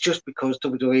 and it's just because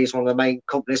WWE is one of the main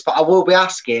companies. But I will be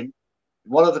asking,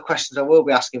 one of the questions I will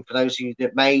be asking for those of you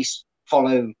that may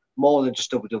follow more than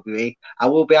just WWE, I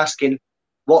will be asking,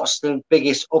 what's the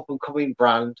biggest up-and-coming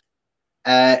brand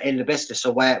in the business,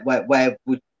 or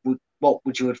what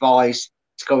would you advise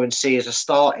to go and see as a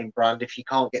starting brand if you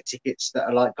can't get tickets that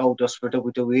are like gold dust for a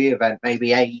WWE event, maybe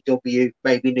AEW,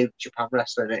 maybe New Japan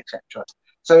Wrestling, etc.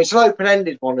 So it's an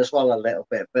open-ended one as well a little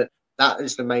bit, but that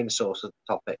is the main source of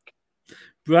the topic.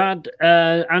 Brad,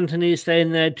 Anthony is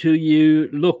saying there to you,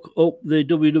 look up the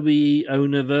WWE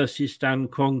owner versus Stan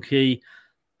Kroenke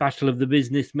Battle of the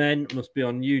Businessmen. It must be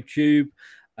on YouTube.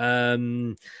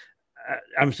 I'm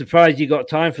surprised you got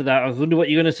time for that. I wonder what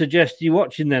you're going to suggest you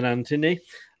watching then, Anthony.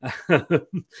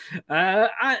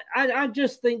 I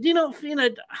just think,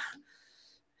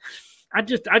 I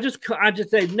just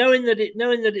say, knowing that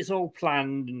it's all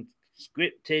planned and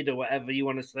scripted or whatever you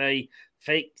want to say,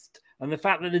 fixed, and the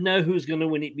fact that they know who's going to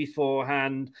win it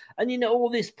beforehand, and all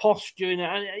this posturing.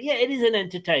 Yeah, it is an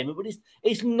entertainment, but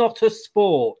it's not a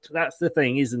sport. That's the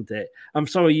thing, isn't it? I'm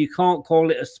sorry, you can't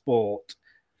call it a sport.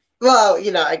 Well,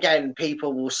 again,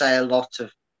 people will say a lot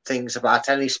of things about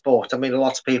any sport. I mean, a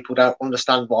lot of people don't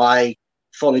understand why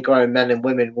fully grown men and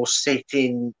women will sit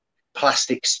in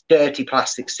dirty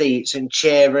plastic seats and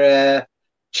cheer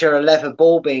a leather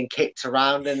ball being kicked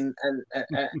around and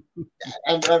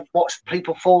watch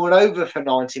people falling over for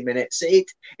 90 minutes.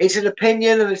 It's an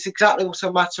opinion, and it's exactly what's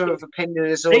a matter of opinion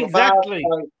is all about.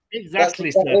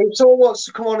 Exactly. If someone wants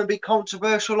to come on and be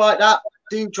controversial like that,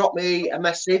 do drop me a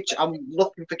message. I'm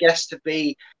looking for guests to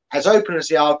be as open as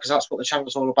they are, because that's what the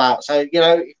channel's all about. So, if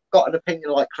you've got an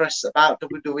opinion like Chris about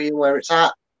WWE and where it's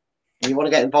at, and you want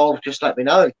to get involved, just let me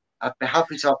know. I'd be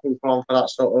happy to have people on for that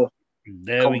sort of.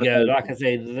 There we go. Like I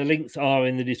say, the links are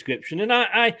in the description, and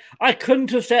I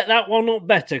couldn't have set that one up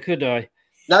better, could I?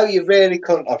 No, you really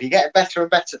couldn't have. You're getting better and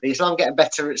better at these. I'm getting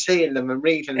better at seeing them and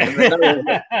reading them.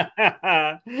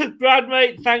 Brad,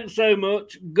 mate, thanks so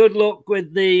much. Good luck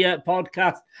with the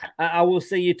podcast. I will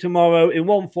see you tomorrow in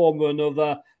one form or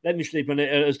another. Let me sleep on it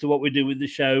as to what we do with the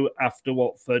show after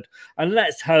Watford. And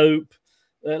let's hope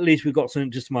at least we've got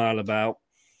something to smile about.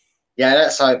 Yeah,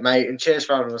 let's hope, mate. And cheers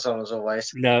for having us on as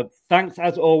always. No, thanks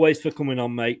as always for coming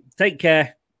on, mate. Take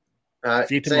care. Right,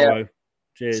 see you tomorrow.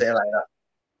 Cheers. See you later.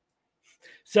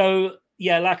 So,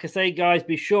 yeah, like I say, guys,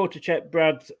 be sure to check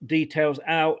Brad's details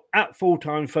out at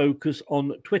Full-Time Focus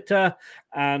on Twitter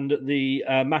and the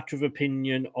Matter of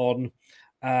Opinion on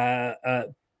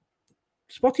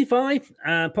Spotify,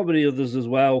 probably others as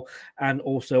well, and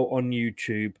also on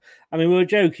YouTube. I mean, we were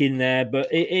joking there, but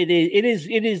it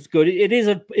is good. It is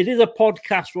a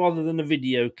podcast rather than a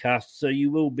video cast, so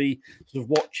you will be sort of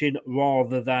watching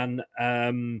rather than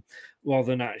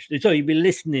actually. So you'll be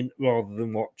listening rather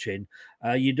than watching.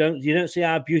 You don't see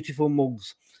our beautiful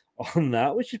mugs on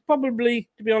that, which is probably,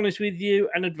 to be honest with you,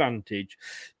 an advantage.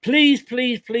 Please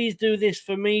do this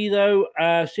for me, though.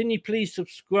 Cindy, please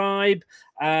subscribe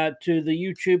to the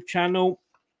YouTube channel.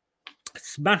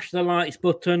 Smash the likes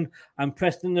button and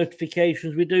press the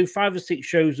notifications. We do 5 or 6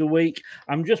 shows a week.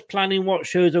 I'm just planning what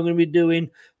shows I'm going to be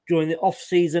doing during the off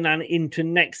season and into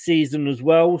next season as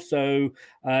well. So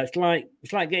it's like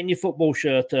getting your football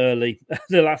shirt early,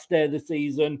 the last day of the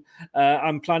season.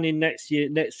 I'm planning next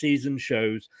season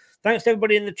shows. Thanks to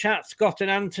everybody in the chat, Scott and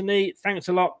Anthony. Thanks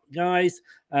a lot, guys.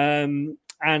 And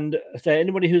so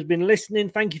anybody who's been listening,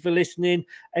 thank you for listening.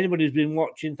 Anybody who's been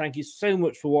watching, thank you so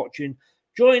much for watching.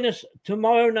 Join us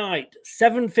tomorrow night,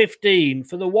 7:15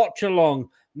 for the watch along.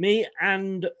 Me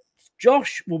and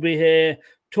Josh will be here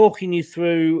talking you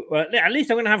through. At least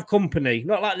I'm going to have company,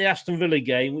 not like the Aston Villa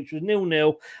game, which was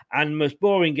 0-0 and most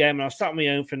boring game. And I sat on my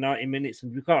own for 90 minutes.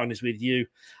 And to be quite honest with you,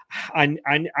 I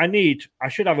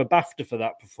should have a BAFTA for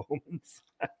that performance.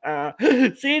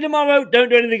 See you tomorrow. Don't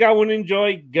do anything I won't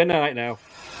enjoy. Good night now.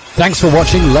 Thanks for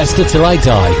watching Leicester Till I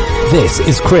Die. This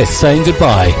is Chris saying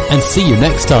goodbye and see you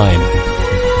next time.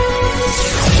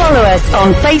 Follow us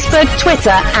on Facebook, Twitter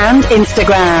and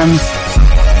Instagram.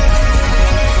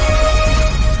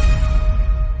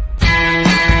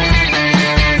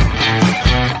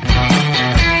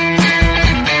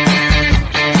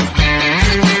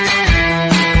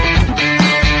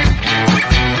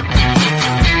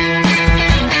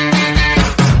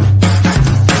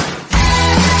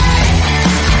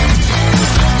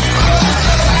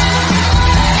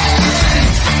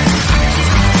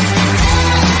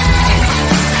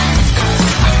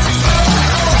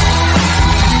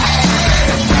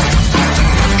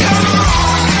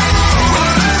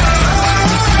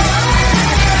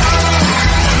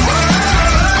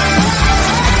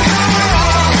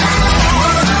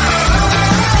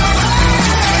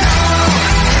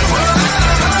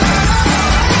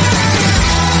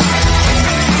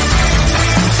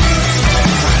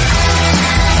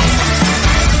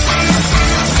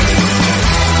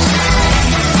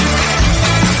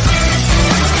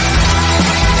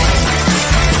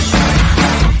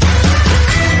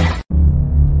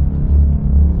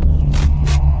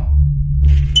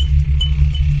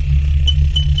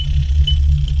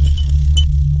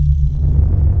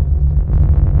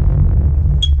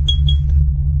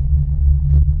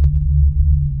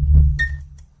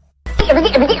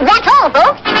 That's all,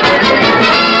 folks.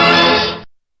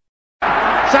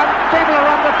 Some people are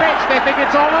on the pitch. They think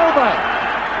it's all over.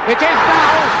 It is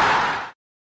now.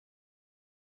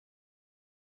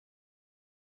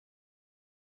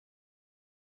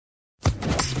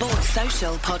 Sports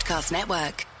Social Podcast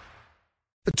Network.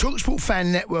 The TalkSport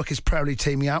Fan Network is proudly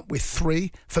teaming up with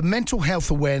 3 for Mental Health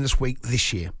Awareness Week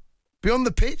this year. Beyond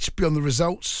the pitch, beyond the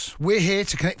results, we're here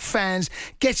to connect fans,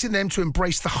 getting them to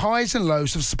embrace the highs and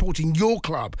lows of supporting your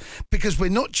club, because we're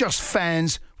not just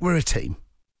fans, we're a team.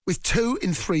 With 2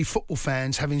 in 3 football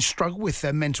fans having struggled with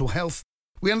their mental health,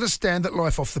 we understand that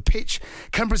life off the pitch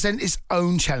can present its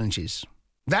own challenges.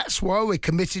 That's why we're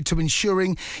committed to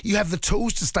ensuring you have the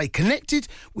tools to stay connected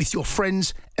with your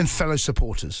friends and fellow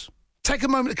supporters. Take a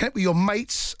moment to connect with your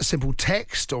mates. A simple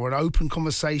text or an open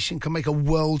conversation can make a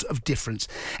world of difference.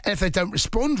 And if they don't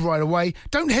respond right away,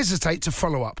 don't hesitate to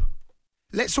follow up.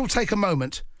 Let's all take a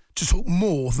moment to talk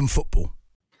more than football.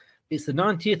 It's the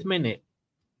 90th minute.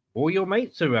 All your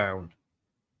mates around.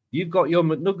 You've got your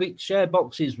McNugget share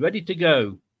boxes ready to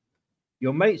go.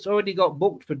 Your mates already got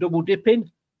booked for double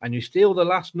dipping, and you steal the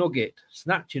last nugget,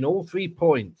 snatching all 3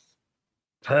 points.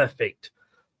 Perfect.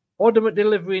 Order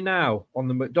McDelivery now on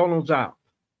the McDonald's app.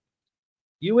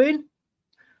 You in?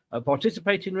 At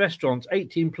participating restaurants,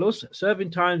 18 plus,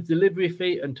 serving times, delivery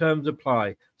fee and terms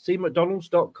apply. See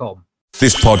mcdonalds.com.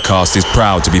 This podcast is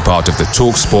proud to be part of the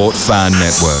TalkSport Fan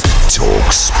Network.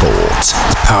 TalkSport.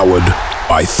 Powered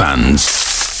by fans.